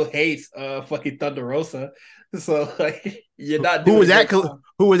everybody still hates fucking Thunder Rosa. So like you're not Who doing a was at great job.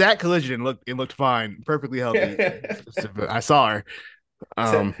 who was at Collision and looked fine, perfectly healthy. I saw her.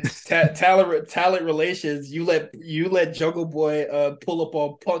 ta- Um, talent relations. You let Jungle Boy pull up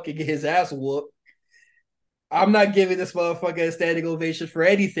on Punk and get his ass whooped. I'm not giving this motherfucker a standing ovation for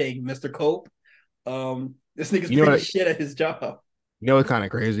anything, Mister Cope. This nigga's you know pretty what? shit at his job. You know what's kind of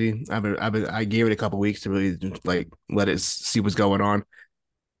crazy? I gave it a couple weeks to really like let it see what's going on.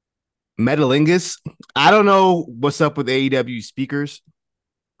 Metalingus, I don't know what's up with AEW speakers.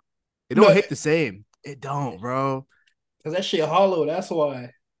 It No, don't hit the same. It don't, bro. because that shit hollow. That's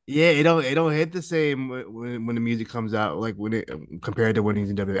why. Yeah, it don't hit the same when the music comes out, like when it compared to when he's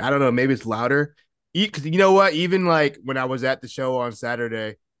in WWE. I don't know, maybe it's louder. Because you know what? Even like when I was at the show on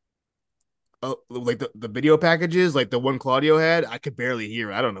Saturday, like the video packages, like the one Claudio had, I could barely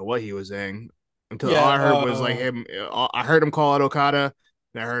hear. I don't know what he was saying until all Yeah. I heard was like him. I heard him call out Okada,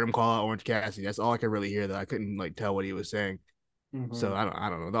 and I heard him call out Orange Cassidy. That's all I could really hear. Though I couldn't like tell what he was saying. So Mhm. I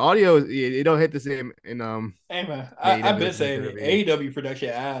don't know. The audio it don't hit the same in Hey man, I've AEW been as in saying it. WWE. AEW production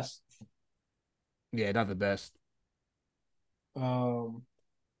ass. Yeah, not the best. Um,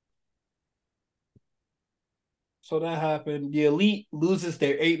 so that happened. The Elite loses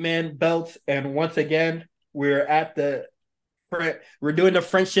their 8-man belts, and once again, we're at the we're doing the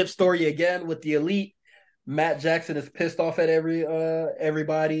friendship story again with the Elite. Matt Jackson is pissed off at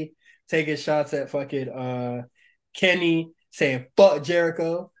everybody, taking shots at fucking Kenny, saying fuck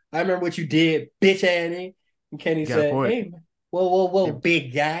Jericho. I remember what you did, bitch Annie. And Kenny You got a said, point. "Hey, whoa, whoa, whoa, Yeah,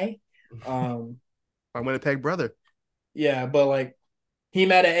 big guy." Um, I'm gonna tag brother. yeah, but like he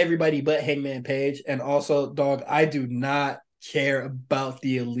mad at everybody but Hangman Page, and also, dog, I do not care about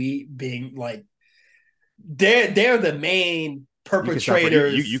the Elite being like they're the main You could stop right.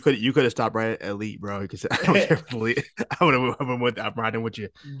 perpetrators. You could have stopped right at elite, bro. You could say I don't care for elite. I would have went. I'm riding with you.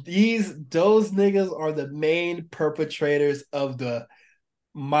 Those niggas are the main perpetrators of the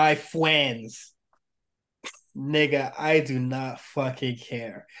my friends. Nigga, I do not fucking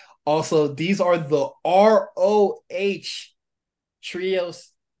care. Also, these are the ROH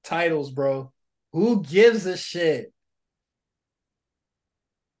trios titles, bro. Who gives a shit?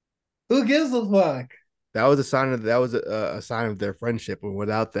 Who gives a fuck? That was a sign of that was a sign of their friendship. And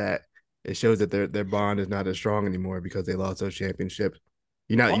without that, it shows that their bond is not as strong anymore because they lost those championships.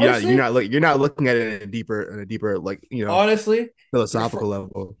 Honestly, You're not looking at it in a deeper like honestly, your philosophical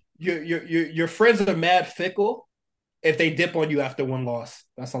level. your friends are mad fickle if they dip on you after one loss.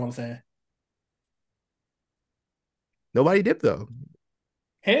 That's all I'm saying. Nobody dipped though.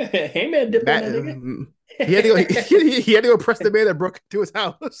 Hey man, dip on Matt, that nigga. he had to go. He had to go press the man that broke into his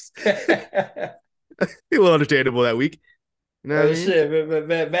house. A little understandable that week. You know what I mean?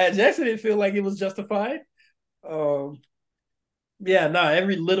 Shit, Matt Jackson didn't feel like it was justified. Um, yeah, nah,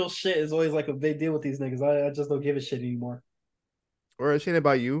 every little shit is always like a big deal with these niggas. I just don't give a shit anymore. Or a shit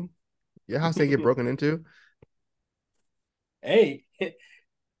about you. Your house didn't get broken into. Hey,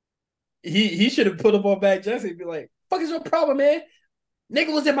 he should have put up on Matt Jackson and be like, "Fuck is your problem, man?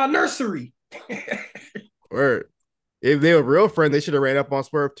 Nigga was in my nursery." Or if they were real friends, they should have ran up on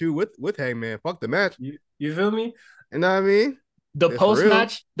Swerve too with Hangman. Fuck the match. You feel me? You know what I mean? It's for real.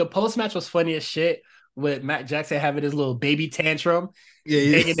 The post match was funny as shit with Matt Jackson having his little baby tantrum,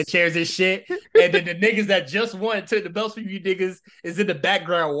 Yeah. banging the chairs and shit, and then the niggas that just won took the belts from you niggas is in the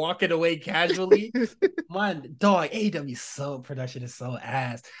background walking away casually. My dog, AEW so production is so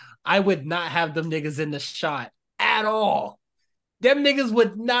ass. I would not have them niggas in the shot at all. Them niggas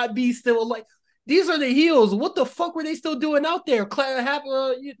would not be still like these are the heels. What the fuck were they still doing out there?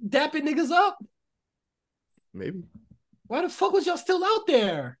 Dapping niggas up? Maybe. Why the fuck was y'all still out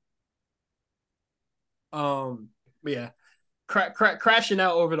there? Um, but yeah, crashing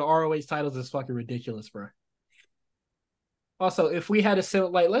out over the ROH titles is fucking ridiculous, bro. Also, if we had a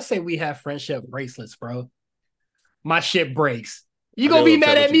similar, like, let's say we have friendship bracelets, bro. My shit breaks. You I'd be a gonna little be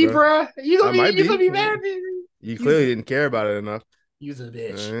upset mad with at you, me, bro. bro? I might You gonna be. be mad at me? You Use clearly a didn't care about it enough. use a All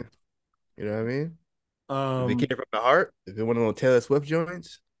bitch. right. You know what I mean? If it Um, came from the heart, if it went on Taylor Swift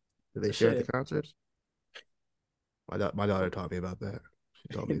joints that they share at the shit. concerts, my daughter taught me about that. She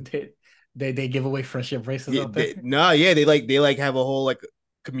told me. they, they give away friendship bracelets Yeah, out there. yeah, they like have a whole like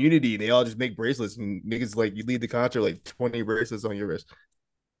community. They all just make bracelets and niggas like you leave the concert like 20 bracelets on your wrist.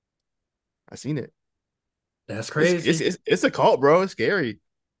 I seen it. That's crazy. It's a cult, bro. It's scary.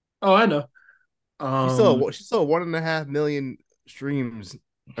 Oh, I know. She saw 1.5 million streams.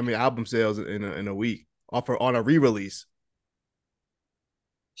 I mean, album sales in a week on a re-release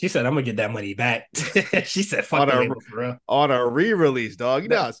She said, "I'm gonna get that money back." She said, "Fuck on the a label for real." on a re-release, dog. You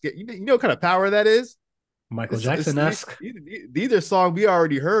know That how you know what kind of power that is. Michael This is Jackson esque. these are songs we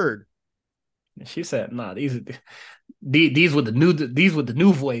already heard. She said, "Nah, these with the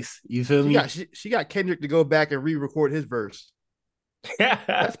new voice." You feel me? She got Kendrick to go back and re-record his verse. That's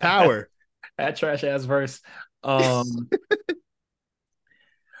That power. trash ass verse. Um,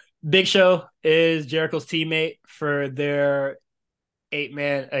 Big Show is Jericho's teammate for their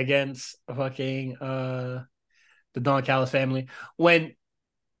 8-man against fucking the Don Callis family. When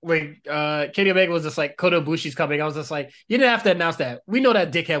Kenny Omega was just like Kota Ibushi's coming, I was just like, you didn't have to announce that. We know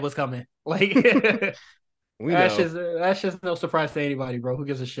that dickhead was coming. Like We know. that's just no surprise to anybody, bro. Who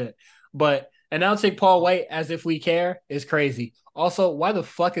gives a shit? But announcing Paul White as if we care is crazy. Also, why the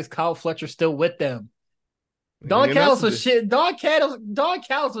fuck is Kyle Fletcher still with them? He announced it. Don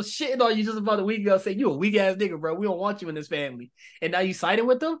Callis was shitting on you just about a week ago, saying you a weak ass nigga, bro. We don't want you in this family. And now you siding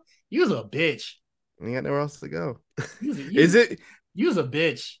with them? You was a bitch. He got nowhere else to go. You was a, Is you, it you was a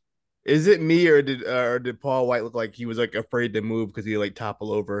bitch. is it me or did Paul White look like he was like afraid to move because he like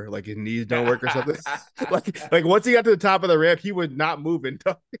topple over, like his knees don't work or something? like once he got to the top of the ramp, he was not moving.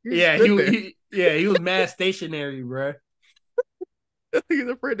 He Yeah, stood there. he was mad stationary, bro. He's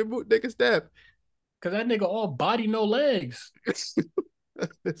afraid to move, take a step. Cause that nigga all body, no legs. This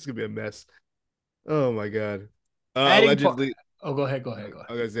is gonna be a mess. Oh my god. Adding part. Allegedly, Oh, go ahead, go ahead, go I ahead.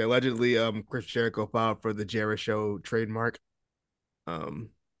 was gonna say allegedly, Chris Jericho filed for the Jericho trademark. Um,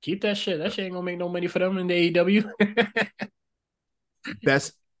 Keep that shit. That shit ain't gonna make no money for them in the AEW.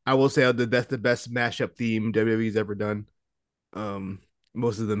 best, I will say that's the best mashup theme WWE's ever done. Um,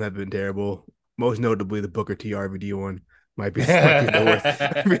 most of them have been terrible. Most notably, the Booker T RVD one might be the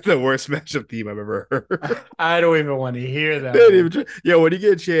worst might be the worst mashup theme I've ever heard. I don't even want to hear that one. Yeah, when you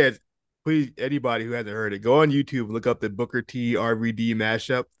get a chance, please anybody who hasn't heard it, go on YouTube, look up the Booker T RVD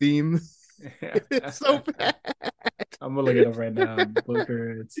mashup theme. It's so bad. I'm gonna look it up right now.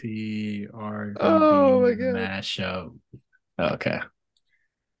 Booker T Oh my RVD god, mashup. Okay,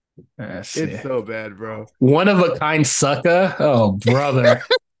 let's it's see. so bad, bro. One of a kind sucker. Oh brother.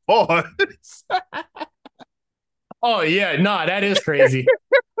 Oh, Oh yeah, nah, that is crazy.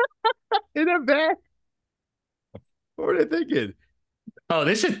 in a bad. What were they thinking? Oh,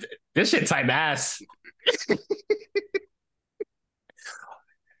 this shit type ass.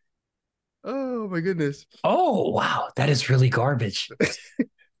 Oh my goodness. Oh wow, that is really garbage.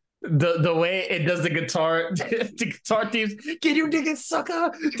 The way it does the guitar the guitar themes. Can you dig it,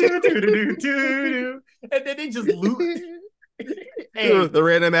 sucker? Do, do, do, do, do, do. And then they just loop. Hey, The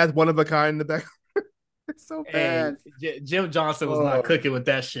random ass one of a kind in the back. It's so hey, bad. Jim Johnson was not Oh, cooking with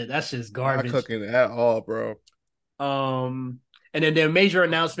that shit. That shit's not garbage. cooking at all, bro. Um, and then their major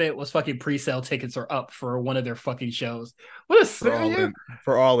announcement was fucking pre-sale tickets are up for one of their fucking shows. What For a all yeah. in,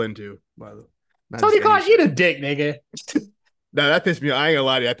 for all into, by the way. Not just Tony any Khan, eat show. a dick, nigga. No, that pissed me off. I ain't gonna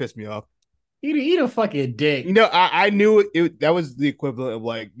lie to you, that pissed me off. Eat a fucking dick. I knew that was the equivalent of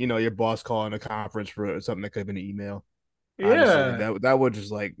like, your boss calling a conference for something that could have been an email. Honestly, Yeah. that was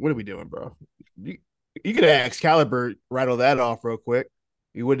just like, what are we doing, bro? You, you could have Excalibur rattle that off real quick.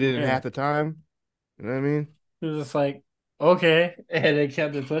 You would have did it in Yeah. half the time. You know what I mean? It was just like, okay. And they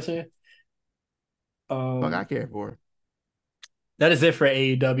kept it pushing. Fuck, I Um, care for. that is it for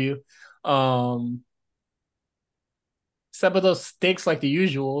AEW. Some of those stinks like the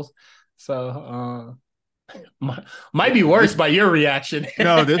usuals. So might be This worse by your reaction.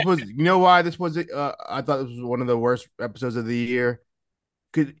 No, this was, why this was, I thought this was one of the worst episodes of the year.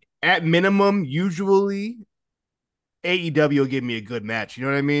 Because at minimum, usually AEW will give me a good match. You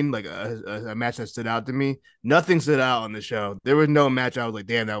know what I mean? Like a match that stood out to me. Nothing stood out on the show. There was no match I was like,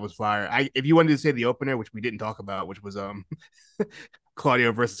 damn, that was fire. If you wanted to say the opener, which we didn't talk about, which was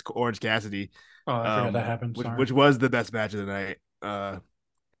Claudio versus Orange Cassidy, Oh, I forgot that happened. Sorry. which was the best match of the night.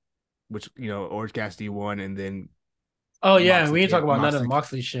 Which Orange Cassidy won, and then Oh yeah, we didn't talk about none of the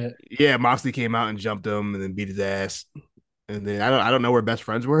Moxley, Moxley shit. yeah, Moxley came out and jumped him, and then beat his ass. And then I don't know where best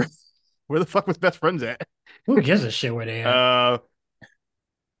friends were. Where the fuck was best friends at? Who gives a shit where they at? Uh,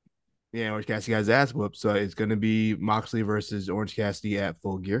 yeah, Orange Cassidy got his ass whooped. So it's gonna be Moxley versus Orange Cassidy at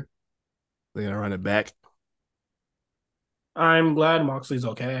Full Gear. They're gonna run it back. I'm glad Moxley's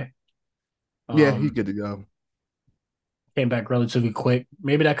okay. Yeah, he's Um, good to go. came back relatively quick.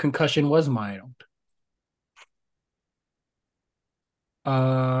 Maybe that concussion was mild.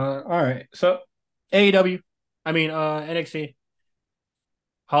 All right. So AEW, I mean NXT,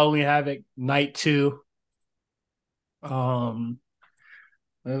 Halloween Havoc, night two. Um,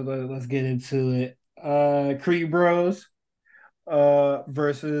 let's get into it. Creed Bros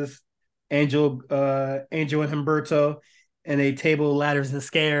versus Angel and Humberto in a table, ladders, and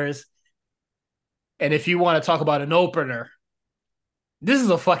scares. And if you want to talk about an opener, this is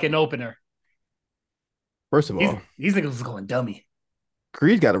a fucking opener. First of all, These niggas was going dummy.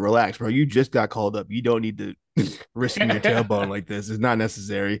 Creed got to relax, bro. You just got called up. You don't need to risking your tailbone like this. It's not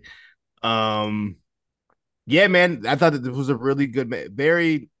necessary. Um, yeah, man. I thought that this was a really good,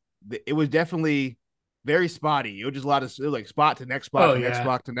 very. It was definitely very spotty. It was just a lot of like spot to next spot Oh to next yeah,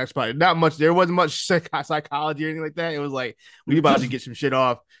 spot to next spot. Not much. There wasn't much psychology or anything like that. It was like we about to just get some shit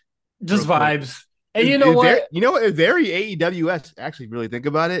off just real quick. vibes. And you know Very, what? you know, it's very AEWS. Actually, really think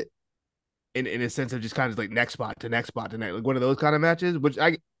about it in a sense of just kind of like next spot to next spot to next, like one of those kind of matches. Which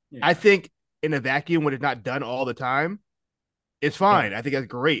I Yeah, think in a vacuum when it's not done all the time, it's yeah. fine. I think that's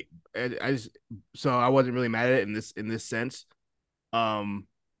great. I just so I wasn't really mad at it in this sense. Um,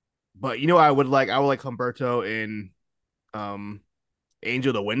 but you know, I would like Humberto and um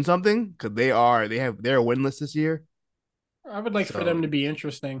Angel to win something because they're winless this year. I would like for So them to be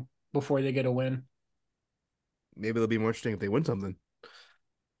interesting before they get a win. maybe it'll be more interesting if they win something.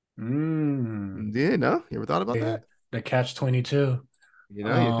 Mm. Yeah, no, you ever thought about Yeah, that? the catch 22. You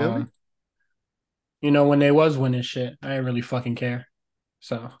know, you feel me? Um, when they was winning shit, I didn't really fucking care.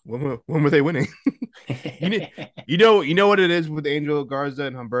 So When were they winning? you know, you know what it is with Angel Garza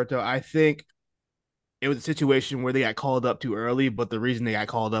and Humberto. I think it was a situation where they got called up too early, but the reason they got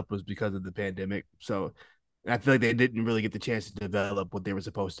called up was because of the pandemic. So I feel like they didn't really get the chance to develop what they were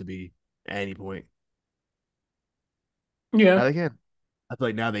supposed to be at any point. yeah, Now they can. I feel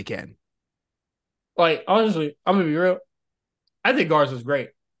like now they can. like honestly, I'm gonna be real. I think Garza's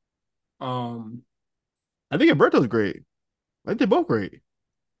great. Um, I think Humberto's great. I think they're both great.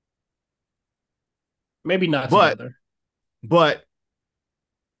 maybe not But together. but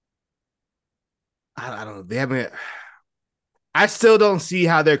I don't know. They haven't. I still don't see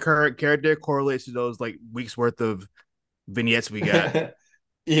how their current character correlates to those like weeks worth of vignettes we got.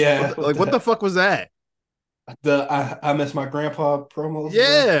 Yeah, with What the the fuck was that? I miss my grandpa promos, bro.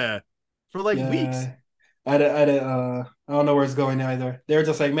 Yeah, for like weeks. Yeah. I don't know where it's going either. They were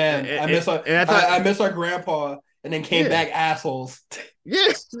just like, man, And I thought, I miss our grandpa, and then came yeah, back assholes. yeah.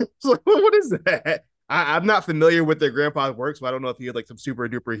 It's like, what is that? I'm not familiar with their grandpa's work, so I don't know if he had like some super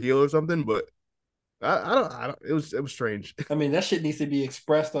duper heel or something. But I don't. It was strange. I mean, that shit needs to be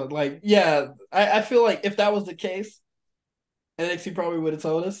expressed on like, yeah, I feel like if that was the case, NXT probably would have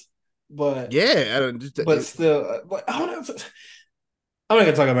told us. But Yeah, I don't just still, like, I don't know. I'm not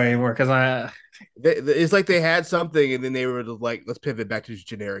gonna talk about it anymore because it's like they had something and then they were just like, let's pivot back to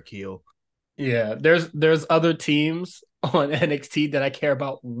generic heel. Yeah, there's other teams on NXT that I care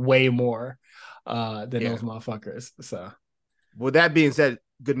about way more than Yeah. those motherfuckers. So With that being said,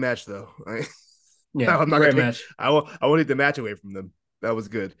 good match though. yeah, I'm not gonna great take. match. I won't take the match away from them. That was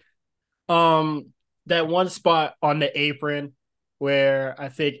good. That one spot on the apron where I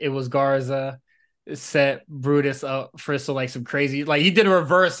think it was Garza set Brutus up for like some crazy, like he did a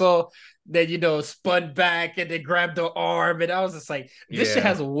reversal, then spun back and then grabbed the arm, and I was just like, this shit Yeah.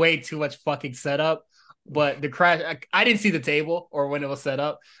 has way too much fucking setup. But the crash, I didn't see the table or when it was set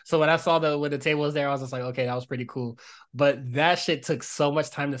up. So when I saw when the table was there, I was just like, okay, that was pretty cool. But that shit took so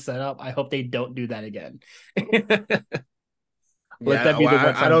much time to set up. I hope they don't do that again. Let that Yeah, be the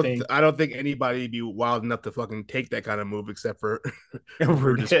one time thing. I don't think anybody be wild enough to fucking take that kind of move except for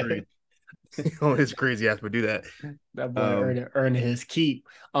Brutus that Creed. His crazy ass would do that. boy Um, earned his keep.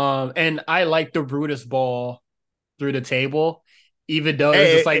 And I like the Brutus ball through the table, even though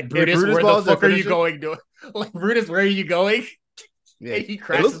it's just like Brutus, Brutus where the Ball is their fuck are you finisher. going? To like Brutus, where are you going? Yeah, And he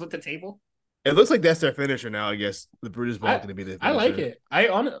crashes with the table. it looks like that's their finisher now. I guess the Brutus Ball is I going to be their I like finisher. it. I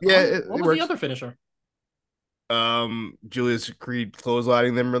Yeah, what it was the works. other finisher? Julius Creed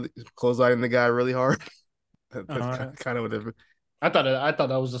clotheslining the guy really hard. That's Uh, kind of what it, I thought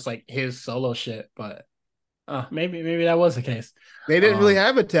that was just like his solo shit, but maybe that was the case. they didn't really Um,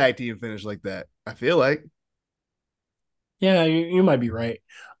 have a tag team finish like that. I feel like. yeah, you might be right,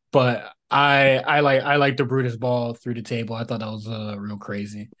 but I like the Brutus ball through the table. I thought that was real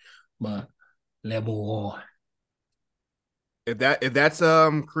crazy, but level. If that's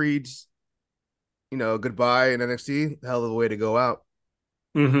Creed's goodbye in NXT, hell of a way to go out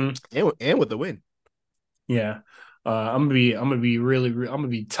Mm-hmm. and with the win. Yeah. I'm gonna be I'm gonna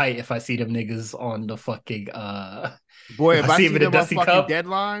be tight if I see them niggas on the fucking Boy, if I if I see them see in the them on Dusty fucking Cup.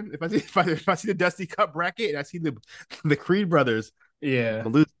 deadline, if I see the Dusty Cup bracket and I see the Creed brothers, I'm Yeah,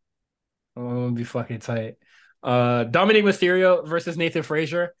 gonna lose. I'm gonna be fucking tight. Dominic Mysterio versus Nathan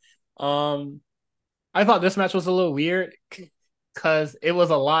Frazier. Um, I thought this match was a little weird because it was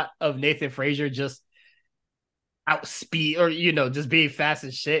a lot of Nathan Frazier just outspeed or just being fast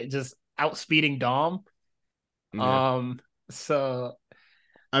as shit, just outspeeding Dom. Yeah, Um, so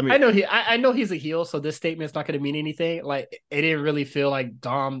I mean, I know he's a heel, so this statement's not going to mean anything. Like it didn't really feel like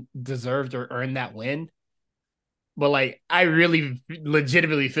Dom deserved or earned that win. But like, I really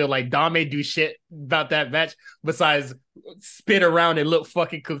legitimately feel like Dom may do shit about that match besides spin around and look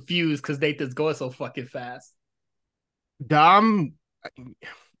fucking confused because Nathan's going so fucking fast. Dom,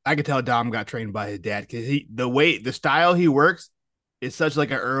 I could tell Dom got trained by his dad because the style he works is such like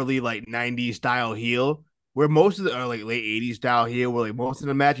an early like '90s style heel, where most of the or like late '80s style heel, where like most of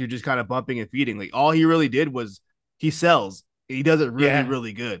the match you're just kind of bumping and feeding. Like all he really did was he sells. He does it really Yeah,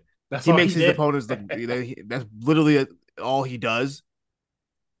 really good. that's He all makes he his did. opponents look. That's literally all he does.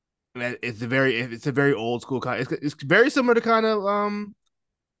 And it's a very old school kind. It's very similar to kind of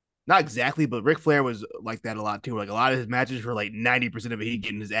not exactly, but Ric Flair was like that a lot too. Like a lot of his matches were like 90% of it he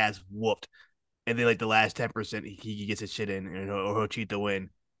getting his ass whooped, and then like the last 10% he gets his shit in, and he'll cheat to win.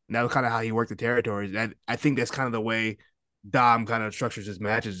 And that was kind of how he worked the territories. And I think that's kind of the way Dom kind of structures his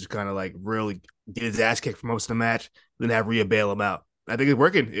matches, just kind of like really get his ass kicked for most of the match, then have Rhea bail him out. I think it's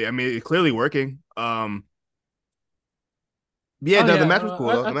working. I mean, it's clearly working. Yeah, Oh no, the yeah, match was cool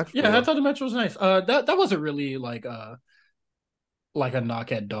though. The match was cool I though. thought the match was nice. That wasn't really like a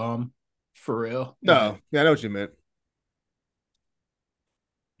knock at Dom, for real. No, yeah, I know what you meant.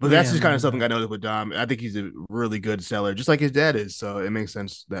 But But that's yeah, just kind of something man. I noticed with Dom. I think he's a really good seller, just like his dad is. So it makes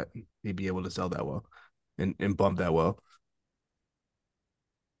sense that he'd be able to sell that well and bump that well.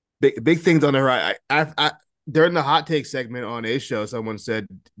 Big things on the right. During the hot take segment on a show, someone said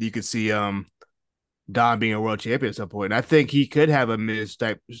you could see Dom being a world champion at some point. And I think he could have a Miz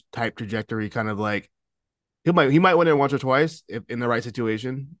type trajectory, kind of like he might win it once or twice if in the right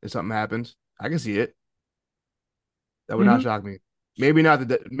situation if something happens. I can see it. That would not Hmm. shock me. Maybe not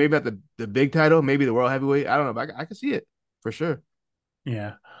the big title, maybe the world heavyweight. I don't know, but I can see it for sure.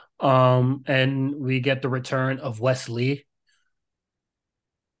 Yeah. And we get the return of Wesley.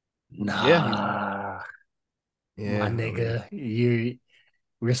 Yeah, Nah, my yeah. I mean, nigga,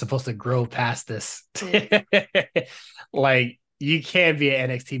 we're supposed to grow past this. Like, you can't be an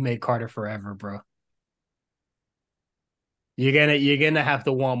NXT mid Carter forever, bro. You're gonna have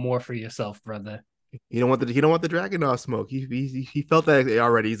to want more for yourself, brother. he don't want the dragon off smoke. He felt that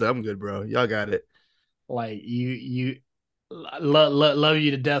already. He's like, I'm good, bro. Y'all got it. Like you love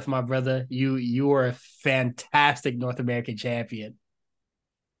you to death, my brother. You are a fantastic North American champion.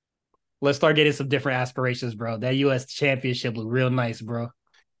 Let's start getting some different aspirations, bro. That US championship look real nice, bro.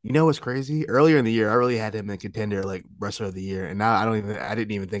 You know what's crazy? Earlier in the year, I really had him in contender like wrestler of the year, and now I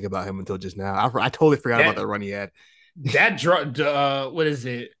didn't even think about him until just now. I totally forgot about That the run he had. that draw what is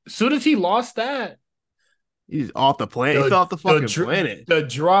it? As soon as he lost that, He's off the planet. He the fell off the fucking planet.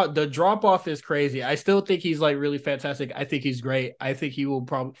 the drop off is crazy. I still think he's like really fantastic. I think he's great. I think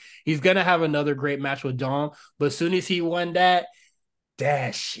he's gonna have another great match with Dom. But as soon as he won that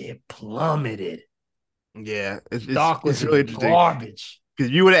shit plummeted. Yeah, Stock was it's really in interesting garbage. because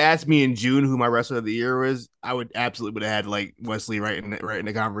if you would have asked me in June who my wrestler of the year was, I would absolutely would have had like Wesley right in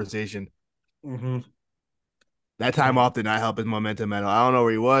the conversation. Mm-hmm. That time Yeah. off did not help his momentum at all. I don't know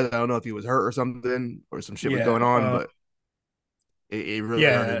where he was. I don't know if he was hurt or something or some shit was Yeah. going on, but it really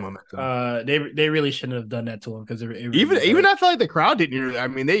hurt his Yeah. momentum. They really shouldn't have done that to him because it Even really even hurt. I felt like the crowd didn't. I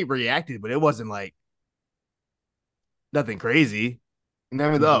mean, they reacted, but it wasn't like nothing crazy.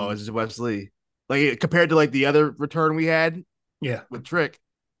 Never though. Mm-hmm. It's just Wesley. Like compared to like the other return we had Yeah. with Trick,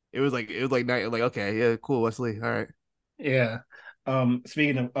 it was like like okay, yeah, cool, Wesley. All right. Yeah.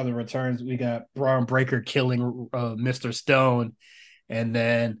 Speaking of other returns, we got Braun Breaker killing Mr. Stone, and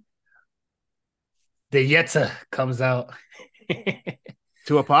then the Yetta comes out.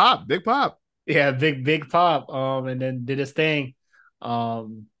 To a pop, big pop. Yeah, big pop. And then did his thing.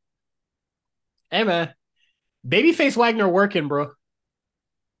 Um, hey man, babyface Wagner working, bro.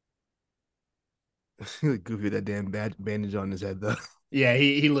 Goofy with that damn bandage on his head though. Yeah,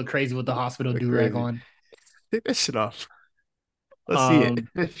 he looked crazy with the hospital Like do rag crazy. on. Take that shit off. Let's see it.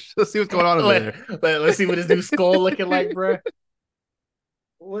 Um, Let's see what's going on under there. let's see what his new skull looking like, bro.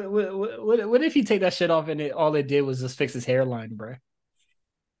 What if he take that shit off and all it did was just fix his hairline, bro?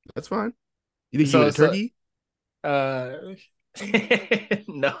 That's fine. You think he went So to so Turkey? uh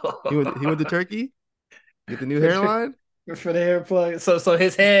no. He went to Turkey. Get the new for, hairline. for the hair plug. So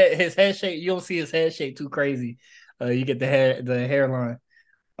his head shape, you don't see his head shape too crazy. You get the hairline.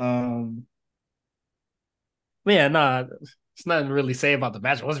 Um yeah, nah, it's nothing to really say about the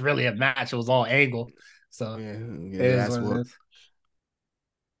match. It wasn't really a match, it was all angle. So Yeah, get it his is ass what it whooped. is.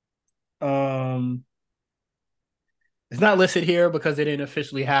 Um it's not listed here because it didn't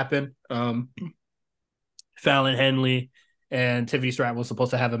officially happen. Fallon Henley and Tiffany Stratton was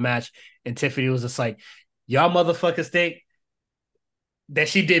supposed to have a match, and Tiffany was just like, "Y'all motherfuckers think that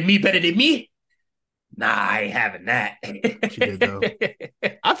she did me better than me? Nah, I ain't having that. She did though.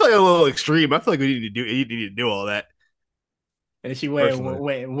 I feel like a little extreme. I feel like we need to do all that And she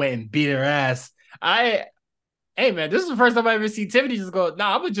personally. went and beat her ass. I Hey man, this is the first time I ever see Tiffany just go,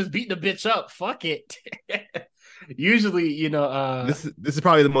 nah, I'm gonna just beat the bitch up. Fuck it. Usually, This is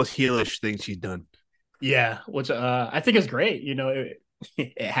probably the most heelish thing she's done. yeah, which I think is great.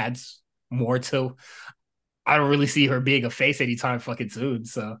 It adds more to I don't really see her being a face anytime fucking soon.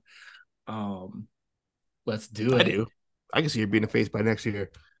 So um let's do I it. do. I can see her being a face by next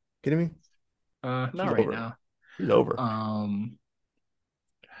year. Kidding me? She's Not right over. now. She's over. Um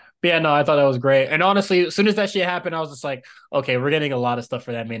but yeah, no, I thought that was great. And honestly, as soon as that shit happened, I was just like, okay, we're getting a lot of stuff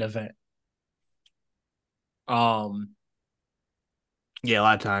for that main event. Um, Yeah, a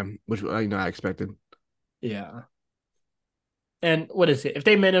lot of time, which I expected. yeah. And what is it? If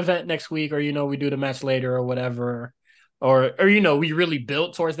they main event next week, or we do the match later, or whatever, or we really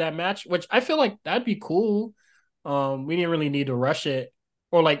build towards that match, which I feel like that'd be cool. We didn't really need to rush it,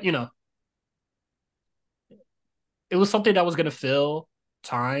 or like it was something that was gonna fill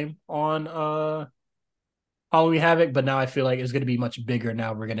time on Halloween Havoc, but now I feel like it's gonna be much bigger.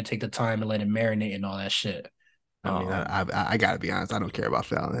 Now we're gonna take the time and let it marinate and all that shit. I mean, Um, I gotta be honest. I don't care about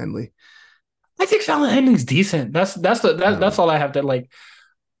Fallon Henley. I think Fallon Henning's decent. That's Um, all I have to like.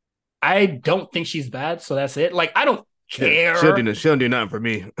 I don't think she's bad, so that's it. Like I don't yeah, she'll care. do. She'll do nothing for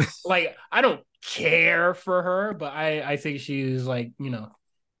me. Like I don't care for her, but I think she's like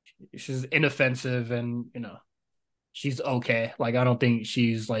she's inoffensive and she's okay. Like I don't think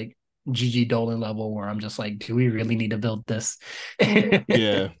she's like Gigi Dolan level where I'm just like, do we really need to build this?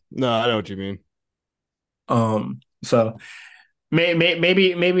 Yeah, no, I know what you mean. So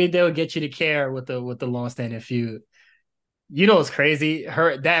maybe they'll get you to care with the long standing feud. What's crazy?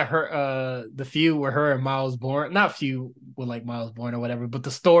 The feud with her and Miles Bourne, not feud with like Miles Bourne or whatever, but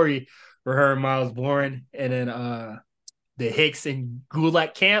the story for her and Miles Bourne, and then the Hicks and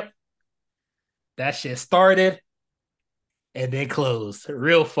Gulak camp. That shit started and then closed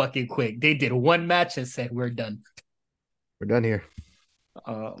real fucking quick. They did one match and said we're done. We're done here.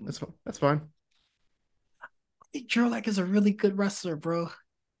 Um, That's fine. That's fine. I think Gulak is a really good wrestler, bro.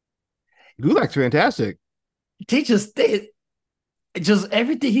 Gulak's fantastic. They just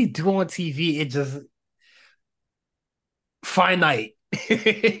everything he do on TV, it just finite.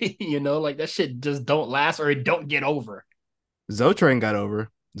 Like that shit just don't last or it don't get over. Zotrain got over.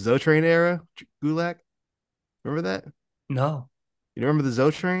 Zotrain era, Gulak. Remember that? No. You remember the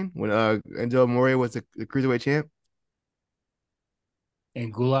Zotrain when Enzo Amore was the cruiserweight champ?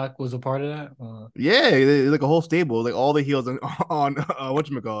 And Gulak was a part of that. Yeah, like a whole stable, like all the heels on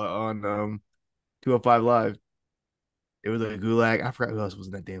whatchamacallit on 205 Live. It was like Gulak. I forgot who else was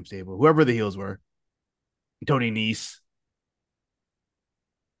in that damn stable. Whoever the heels were. Tony Nese.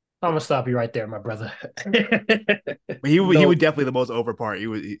 I'm gonna stop you right there, my brother. But he was No, definitely the most over part.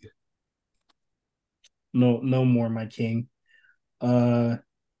 no, no more, my king. Uh,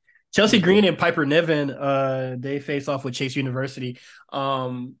 Chelsea Was good. Green and Piper Niven, they face off with Chase University.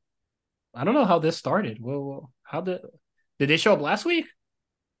 Um, I don't know how this started. Well, how did they show up last week?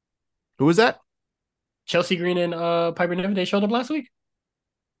 Who was that? Chelsea Green and Piper Niven, they showed up last week.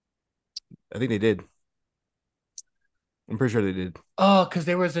 I think they did. I'm pretty sure they did. Oh, because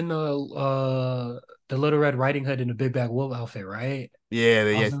they was in the Little Red Riding Hood in the Big Bag Wolf outfit, right? Yeah,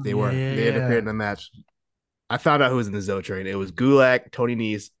 I was yes, they yeah, were. yeah, They interfered in yeah. the match. I found out who was in the Zoe train. It was Gulak, Tony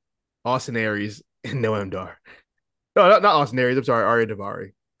Nese, Austin Aries, and Noam Dar. No, not Austin Aries. I'm sorry, Arya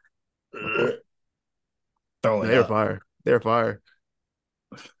Davari. My fault. Throw No, it they were up. fire. They were fire.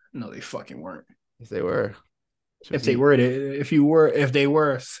 No, they fucking weren't. Yes, they were. If Just they he, were, if they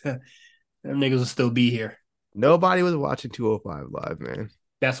were, them niggas will still be here. nobody was watching 205 live, man.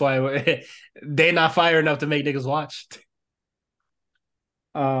 That's why they not fire enough to make niggas watch.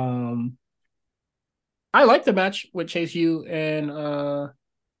 Um, I like the match with Chase U and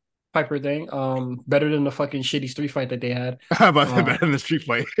Piper thing. Better than the fucking shitty street fight that they had. How about that Uh, better than the street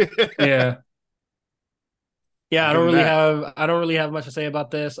fight? yeah, yeah. I'll give him that. I don't really have much to say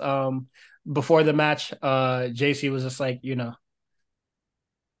about this. Before the match, JC was just like,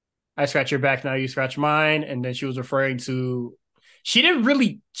 I scratch your back, now you scratch mine, and then she was referring to. She didn't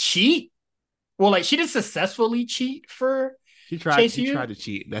really cheat. Well, like she didn't successfully cheat for Chase She U. tried to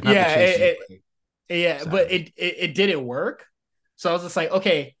cheat. That's not the Yeah, Chase U way. yeah, but Sorry. it didn't work. So I was just like,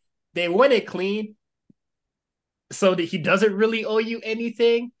 okay, they won it clean, so that he doesn't really owe you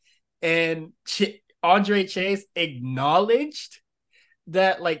anything. And Andre Chase acknowledged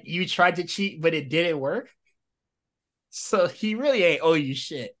that like you tried to cheat, but it didn't work. So he really ain't owe you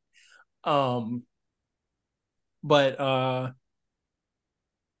shit. Um, but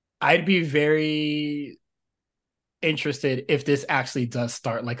I'd be very interested if this actually does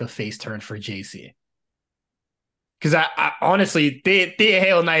start like a face turn for JC. Because I honestly, they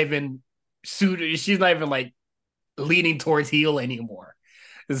hell not even suited. She's not even like leaning towards heel anymore.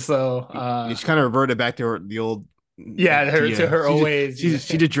 So She kind of reverted back to the old. yeah, to Yeah, her always. she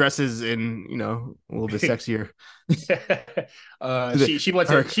just dresses in a little bit sexier. She went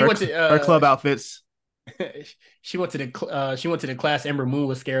her to she her went to her club outfits. she went to the she went to the class Ember Moon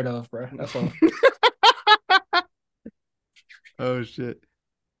was scared of, bro. That's all. Oh shit.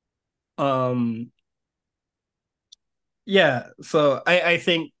 Um, yeah. So I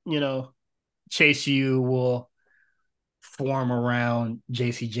think Chase U will form around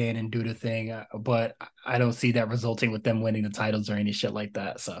JC Jane and do the thing, but I don't see that resulting with them winning the titles or any shit like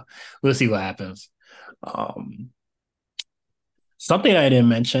that. So we'll see what happens. Um, Something I didn't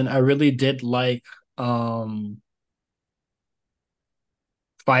mention, I really did like Fire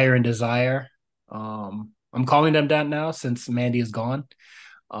and Desire. I'm calling them that now since Mandy is gone.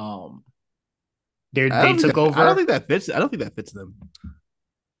 Um, they took I don't over. think that fits. I don't think that fits them.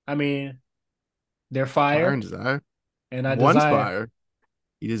 I mean, they're Fire fire, and desire. and I One's desire. fire.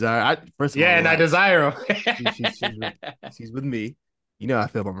 You desire. First of all, Yeah, and I relax. desire She, she, she's with, them. she's with me. You know how I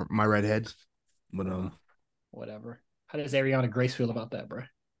feel about my redheads. But Whatever. How does Ariana Grace feel about that, bro?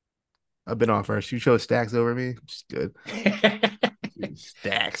 I've been on first. She chose stacks over me. Just good.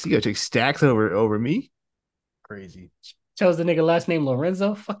 Stacks. You gotta take stacks over me. Crazy. Chose the nigga last name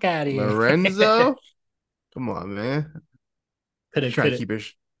Lorenzo. Fuck out of here. Lorenzo. Come on, man. could Just have try to could have keep it.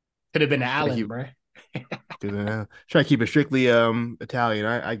 could have been Try to Allen, keep. bro. Try to keep it strictly Italian.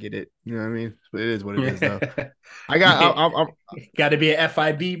 I get it. You know what I mean? But it is what it is, though. I got. Yeah. Got to be an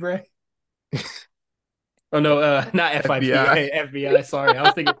FIB, bro. Oh no, not FIB, FBI. FBI. Sorry, I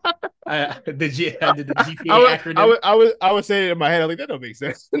was thinking. I did the GTA acronym. I was saying it in my head. I was like, that don't make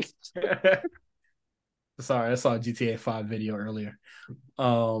sense. Sorry, I saw a GTA 5 video earlier.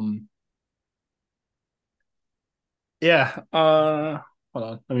 Um, yeah. Hold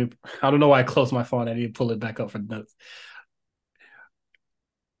on. I don't know why I closed my phone. I need to pull it back up for notes.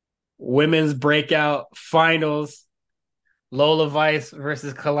 Women's breakout finals. Lola Vice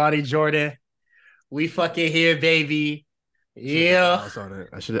versus Kalani Jordan. We fucking here, baby. Should have bet the Yeah. house on it.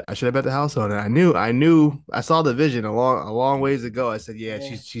 I should have bet the house on it. I saw the vision a long ways ago. I said, yeah,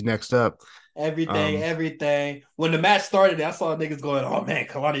 Yeah. she's next up. Everything, Um, everything. When the match started, I saw niggas going, "Oh man,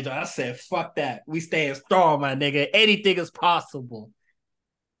 Kalani." I said, "Fuck that. We staying strong, my nigga. Anything is possible."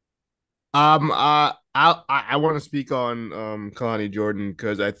 I want to speak on Kalani Jordan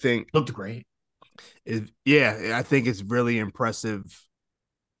because I think Looked great. I think it's really impressive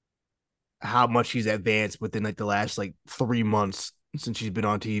how much she's advanced within like the last like 3 months since she's been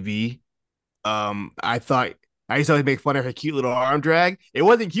on TV. I thought I used to always make fun of her cute little arm drag. It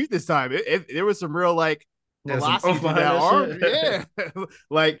wasn't cute this time. There was some real like There's some velocity oomph to behind that that arm. shit. Yeah,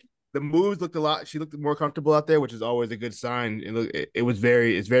 like the moves looked a lot. She looked more comfortable out there, which is always a good sign. It's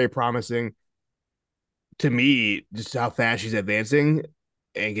very promising to me just how fast she's advancing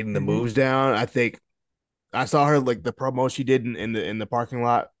and getting the Mm-hmm. moves down. I think I saw her like the promo she did in the parking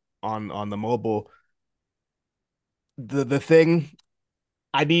lot on the mobile. The thing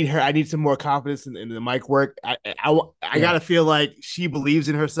I need some more confidence in the mic work. I Yeah. gotta feel like she believes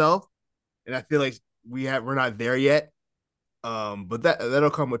in herself, and I feel like we're not there yet. But that'll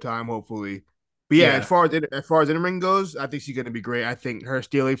come with time, hopefully. But yeah, Yeah. as far as in ring goes, I think she's gonna be great. I think her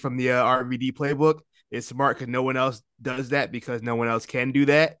stealing from the RVD playbook is smart because no one else does that because no one else can do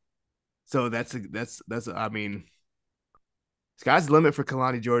that. So that's I mean, sky's the limit for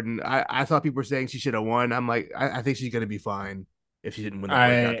Kalani Jordan. I thought people were saying she should have won. I'm like, I think she's gonna be fine if she didn't win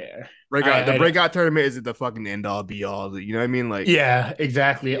the breakout. I The I breakout tournament isn't the fucking end all be all. You know what I mean? Like yeah,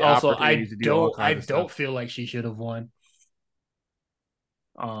 exactly. the Also, opportunities to do all I kinds of stuff. don't feel like she should have won.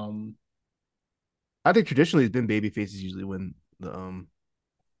 Um I think traditionally it's been baby faces usually win the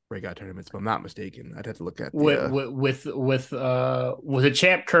breakout tournaments, if I'm not mistaken. I'd have to look at the with a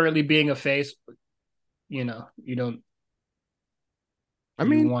champ currently being a face, you don't I you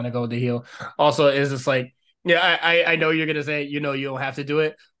mean, want to go the heel. Also, it's just like, yeah, I know you're gonna say, you don't have to do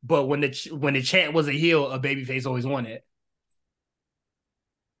it, but when the chant was a heel, a babyface always won it.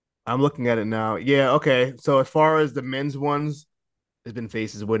 I'm looking at it now. Yeah, okay. So as far as the men's ones, it's been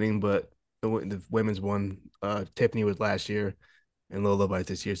faces winning, but the women's one, Tiffany was last year and Lola Vice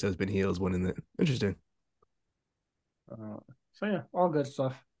this year, so it's been heels winning it. Interesting. Uh, so yeah, all good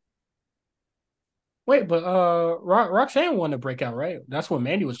stuff. Wait, but Roxanne won the breakout, right? That's when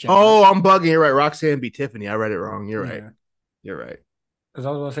Mandy was champ, right? Oh, I'm bugging. You're right. Roxanne beat Tiffany. I read it wrong. You're right. Yeah, You're right. because I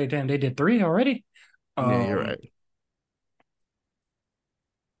was gonna say, damn, they did three already. Yeah, you're Um, right.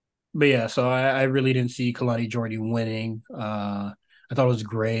 but yeah, so I really didn't see Kalani Jordan winning. I thought it was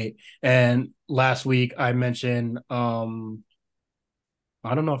great. And last week I mentioned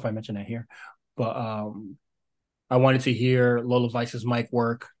I don't know if I mentioned it here, but I wanted to hear Lola Vice's mic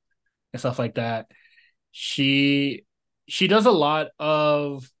work and stuff like that. She she does a lot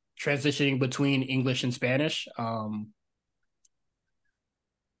of transitioning between English and Spanish.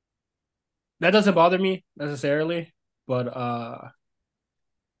 That doesn't bother me necessarily, but I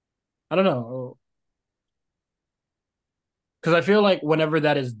don't know, because I feel like whenever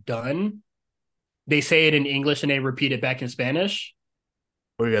that is done, they say it in English and they repeat it back in Spanish.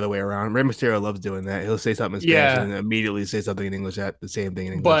 Or the other way around. Rey Mysterio loves doing that. He'll say something in Spanish and Yeah, then immediately say something in English at the same thing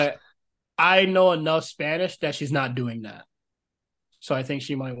in English. but I know enough Spanish that she's not doing that. So I think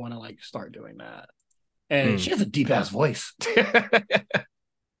she might want to like start doing that. And Mm. she has a deep ass voice.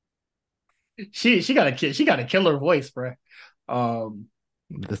 She got a killer voice, bro. Um,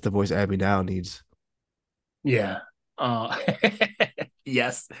 That's the voice Abby now needs. yeah. Uh,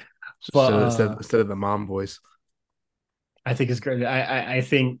 yes, but Instead of the mom voice. I think it's great. I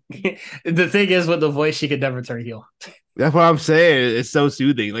think the thing is with the voice, she could never turn heel. That's what I'm saying. It's so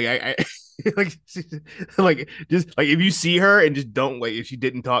soothing. Like I like like just like if you see her and just don't like if she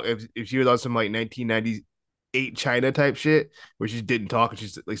didn't talk if she was on some like 1998 China type shit where she didn't talk and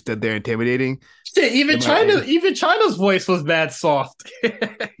she's like stood there intimidating. Shit, It, Even China's voice was bad soft.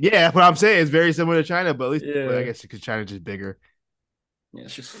 yeah, that's what I'm saying. It's very similar to China, but at least well, I Yeah, guess because China's just bigger. yeah,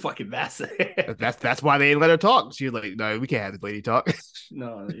 she's fucking massive. That's why they didn't let her talk. She was like, no, we can't have this lady talk.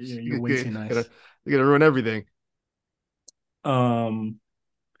 No, you're way They're too gonna, nice. they're gonna ruin everything. Um,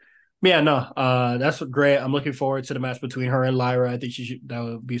 yeah, no, that's great. I'm looking forward to the match between her and Lyra. I think that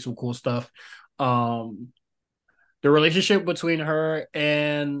would be some cool stuff. Um, the relationship between her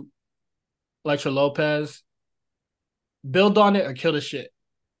and Electra Lopez, build on it or kill the shit.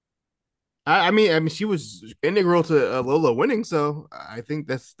 I mean, she was integral to Lola winning, so I think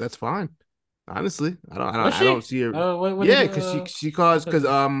that's fine. Honestly, Was I don't she? see her. What did Yeah, because she I caused thought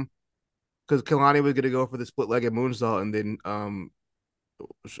she, because Kalani was gonna go for the split legged moonsault and then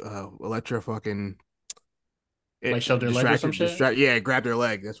Electra fucking like shoved her leg or some shit? grabbed her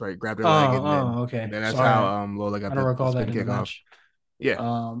leg. That's right, grabbed her leg, Oh, and then okay. that's how Sorry. Lola I got don't the recall that spin in the kick off. match. Yeah,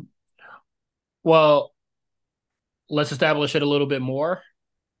 Um, well, let's establish it a little bit more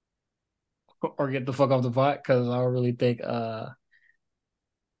or get the fuck off the pot because I don't really think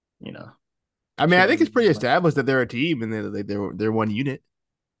you know, I mean, she I think really it's pretty does much. established that they're a team and they're one unit.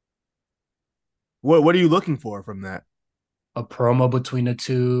 What are you looking for from that? A promo between the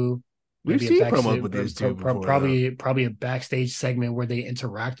two, We've maybe a seen promos backstage, with these two before, though. probably a backstage segment where they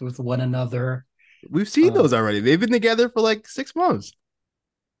interact with one another. We've seen Uh, those already. They've been together for like 6 months.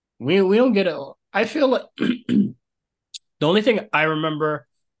 we don't get it. I feel like the only thing I remember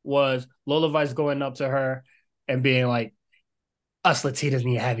was Lola Vice going up to her and being like, "Us Latinas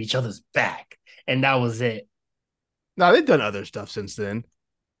need to have each other's back," and that was it. No, they've done other stuff since then.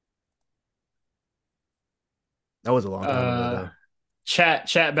 That was a long time ago, Uh, though.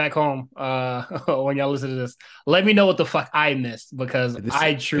 chat back home. When y'all listen to this, let me know what the fuck I missed because Is this I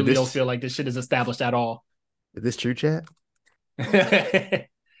is truly don't this feel like this shit is established at all. is this true chat? the,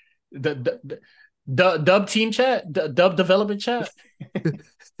 dub team chat, dub development chat.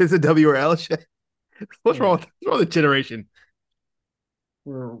 Is it WRL chat? Yeah, What's wrong with the generation?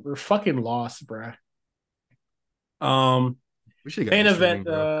 we're fucking lost, bruh. Um, We should have got into streaming,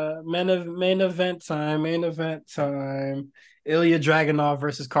 bro. main event time. Ilya Dragunov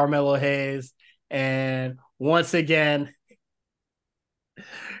versus Carmelo Hayes, and once again,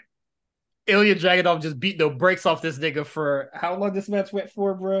 Ilya Dragunov just beat the brakes off this nigga for how long this match went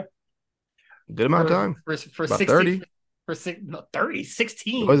for, bro? Good amount of time. For About 60 30. for six no 30 Was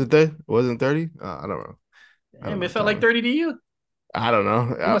 16. it there? Wasn't 30? I don't know. I don't Damn, it know felt like time. 30 to you. I don't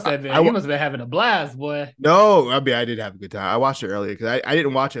know. You must have been having a blast, boy. No, I mean I did have a good time. I watched it earlier because I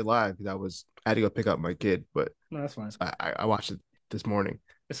didn't watch it live because I had to go pick up my kid, but No, that's fine. I watched it this morning.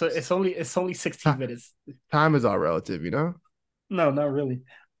 It's only 16 minutes. Time is all relative, you know. No, not really.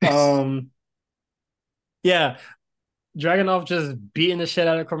 Um, yeah, Dragunov just beating the shit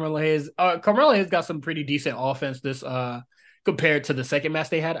out of Carmelo Hayes. Carmelo Hayes got some pretty decent offense this compared to the second match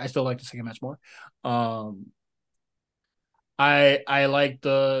they had. I still like the second match more. Um, I like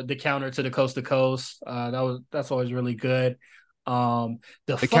the counter to coast. That's always really good.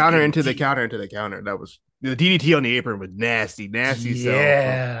 The The counter fucking into the counter into the counter. That was the DDT on the apron was nasty, nasty sell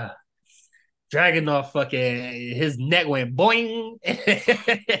from. yeah. Dragunov fucking his neck went boing,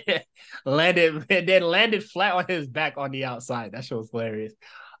 landed and then landed flat on his back on the outside. That shit was hilarious.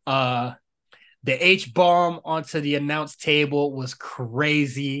 Uh, the H bomb onto the announce table was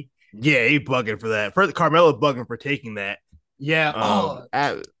crazy. Yeah, he bugging for that. First, Carmelo bugging for taking that. Yeah.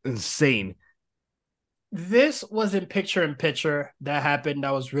 Oh, Insane. this was in picture that happened.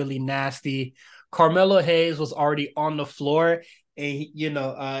 That was really nasty. Carmelo Hayes was already on the floor, and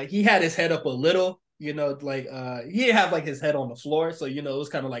he had his head up a little. He didn't have like his head on the floor, so it was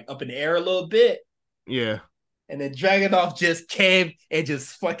kind of like up in the air a little bit. Yeah. And then Dragunov just came and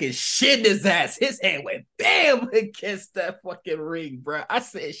just fucking shit his ass. His hand went bam against that fucking ring, bro. I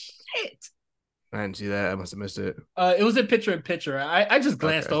said shit. I didn't see that. I must have missed it. It was in picture. I just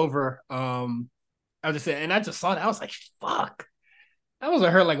glanced Okay. over. I was just saying, and I just saw that. I was like, fuck. That was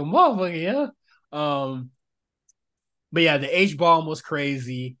hurt like a motherfucker, yeah. But yeah, the H bomb was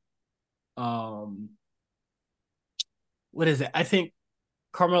crazy. Um, what is it? I think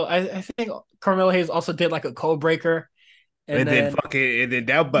Carmelo Hayes also did like a code breaker, and then And then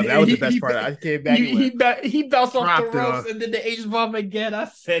that was he the best he part. I came back he and went, he bounced off the dropped it ropes, on. and then the H bomb again. I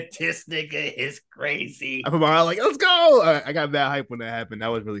said, this nigga is crazy. I put my eye like, let's go. I got that hype when that happened. That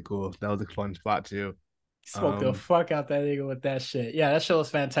was really cool. That was a fun spot too. Smoked the Um, fuck out that nigga with that shit. Yeah, that show was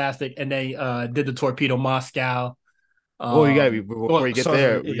fantastic. And they did the torpedo Moscow. oh, you gotta be before you get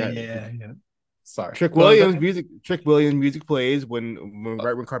there. Sorry, We got yeah. Sorry. Trick Go Williams ahead. music. Trick Williams music plays right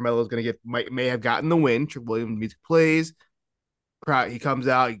when Carmelo's gonna get may have gotten the win. Trick Williams music plays. Crowd, he comes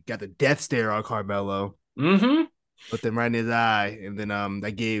out. He got the death stare on Carmelo. Mm-hmm. Looked him right in his eye, and then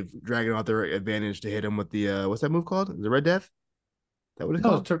that gave Dragon out the advantage to hit him with the what's that move called? Is it Red Death? Is that what it's No,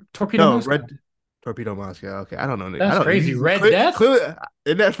 called? torpedo No, Moscow. Red Torpedo Moscow. Okay, I don't know. I That's don't. crazy. He's Red Death. clearly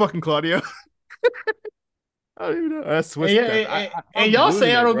isn't that fucking Claudio? I don't even know. That's And, Swiss yeah, Death. and I'm y'all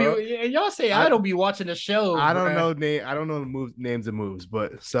say losing I it, don't bro. be. And y'all say I I don't be watching the show, I don't bruh. know name. I don't know the names of moves,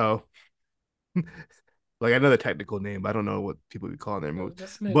 but so like I know the technical name, but I don't know what people be calling their moves.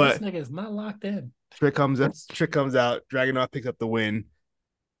 This But nigga is not locked in. Trick comes out. Dragunov picks up the win.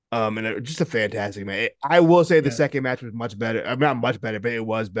 Just a fantastic match. I will say the Yeah. second match was much better. I'm not much better, but it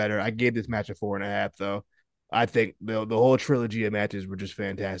was better. I gave this match a 4.5, though. I think the whole trilogy of matches were just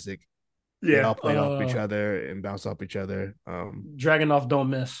fantastic. They Yeah. all played off each other and bounced off each other. Dragunov don't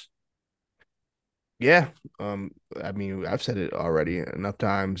miss. Yeah. I mean, I've said it already enough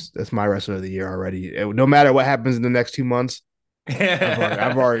times. That's my wrestler of the year already. No matter what happens in the next 2 months, I've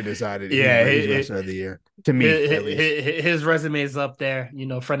Yeah, already decided he's wrestler of the year to me at least. his resume is up there.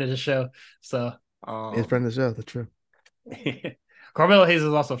 Friend of the show. So, His friend of the show. That's true. Carmelo Hayes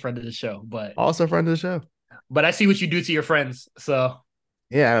is also a friend of the show, but Also friend of the show. I see what you do to your friends. So,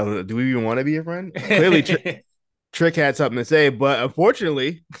 Yeah, I don't know. Do we even want to be a friend? Clearly, Trick had something to say, but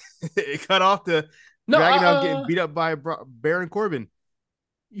unfortunately, it cut off the no, Dragon out getting beat up by Baron Corbin.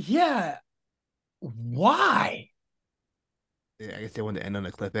 yeah. Why? Yeah, I guess they wanted to end on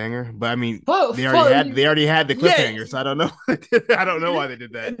a cliffhanger, but I mean, Fuck, they already had the yeah. cliffhanger, so I don't know. I don't know why they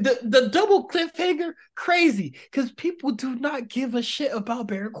did that. The double cliffhanger, crazy, because people do not give a shit about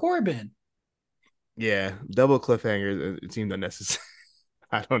Baron Corbin. Yeah, double cliffhangers. It seemed unnecessary.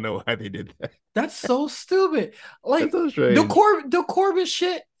 I don't know why they did that. That's so stupid. That's Like so strange. The Corbin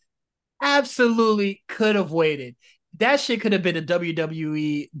shit absolutely could have waited. That shit could have been a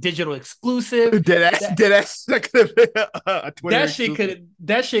WWE digital exclusive. Dead ass. That could have been a Twitter.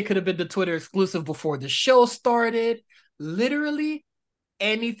 That shit could have been the Twitter exclusive before the show started. Literally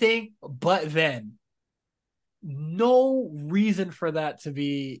anything but then. No reason for that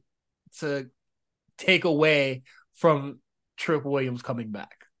to take away from Trick Williams coming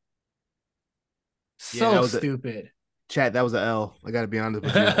back. Yeah, So stupid. Chat, that was an L. I got to be honest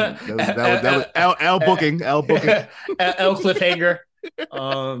with you. That was L booking. L booking. L cliffhanger.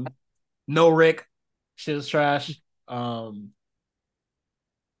 No Rick. Shit was trash.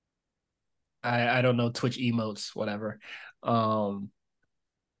 I don't know Twitch emotes, whatever. But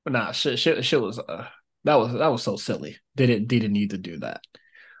nah, shit was that was so silly. Didn't need to do that.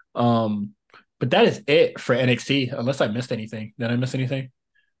 But that is it for NXT. Unless I missed anything. Did I miss anything?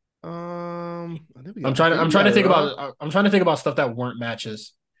 I think I'm I trying. think I'm we trying got to it think all. about. I'm trying to think about stuff that weren't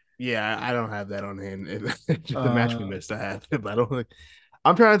matches. Yeah, I don't have that on hand. The match we Uh, missed, I have, but I don't think.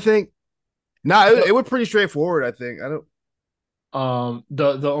 I'm trying to think. Nah, it was pretty straightforward. I think. I don't.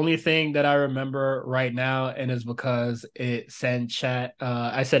 the only thing that I remember right now, and is because it sent chat.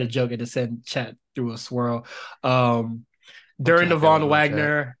 I said a joke and it sent chat through a swirl. Um, What during the chat? That was Von my chat.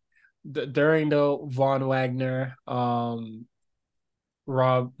 Wagner, during the Von Wagner,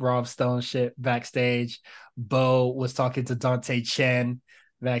 Rob Stone shit backstage. Bo was talking to Dante Chen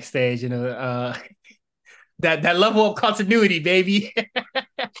backstage. That level of continuity, baby.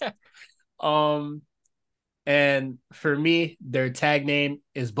 um, and for me, their tag name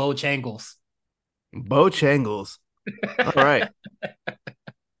is BoChengles. BoChengles. All right.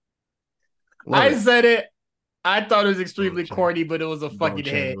 Love I it. said it. I thought it was extremely BoChengles. corny, but it was a fucking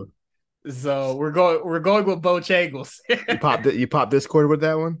hit. BoChengles. So we're going with BoChengles. You popped it. You popped Discord with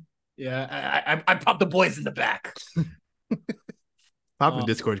that one. Yeah, I popped the boys in the back. Popping Um,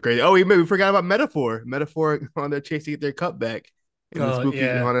 Discord's crazy. Oh, we forgot about Metaphor. Metaphor on there chasing their cup back in the spooky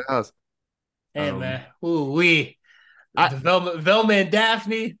yeah. haunted house. Hey Um, man, ooh wee, I the Velma and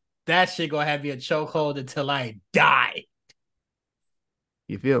Daphne. That shit gonna have me a chokehold until I die.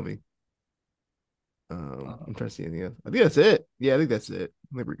 you feel me? I'm trying to see anything else. I think that's it. Yeah, I think that's it.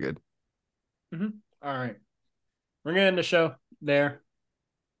 I think we're good. Mhm. All right, we're gonna end the show there.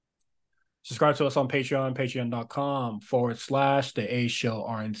 Subscribe to us on Patreon, patreon.com/the A Show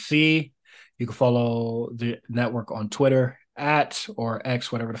RNC. You can follow the network on Twitter at or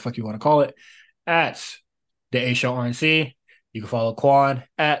X, whatever the fuck you want to call it, at the A Show RNC. You can follow Quan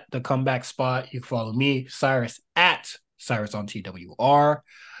at the Comeback Spot. You can follow me, Cyrus, at Cyrus on TWR.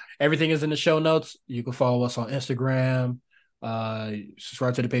 Everything is in the show notes. You can follow us on Instagram.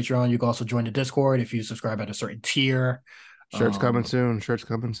 Subscribe to the Patreon. You can also join the Discord if you subscribe at a certain tier. Shirts coming Um, soon. Shirts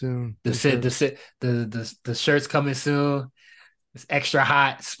coming soon. the Free sit shirts. the sit the shirt's coming soon. It's extra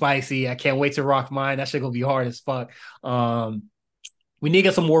hot, spicy. I can't wait to rock mine. That shit gonna be hard as fuck. Um, we need to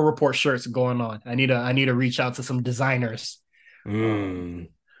get some War Report shirts going on. I need to reach out to some designers. Um, Mm.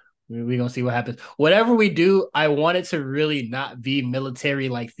 we gonna see what happens. Whatever we do, I want it to really not be military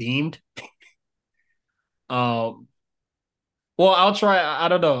like themed. Um, well, I'll try. I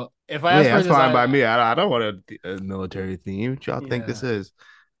don't know if I Yeah, ask for a that's fine design. by me. I don't want a military theme. What y'all think this Yeah, is?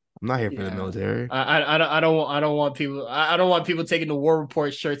 I'm not here for the yeah. military. I don't want people. I don't want people taking the War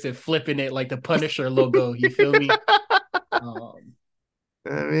Report shirts and flipping it like the Punisher logo. You feel me? Um,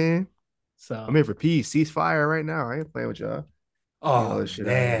 I mean, I'm so here for peace, ceasefire right now. I ain't playing with y'all. Get all oh this shit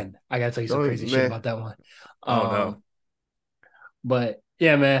out of here. man, I gotta tell you some crazy Don't shit man. about that one. Oh no. But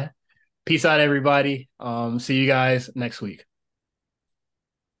yeah, man. Peace out, everybody. See you guys next week.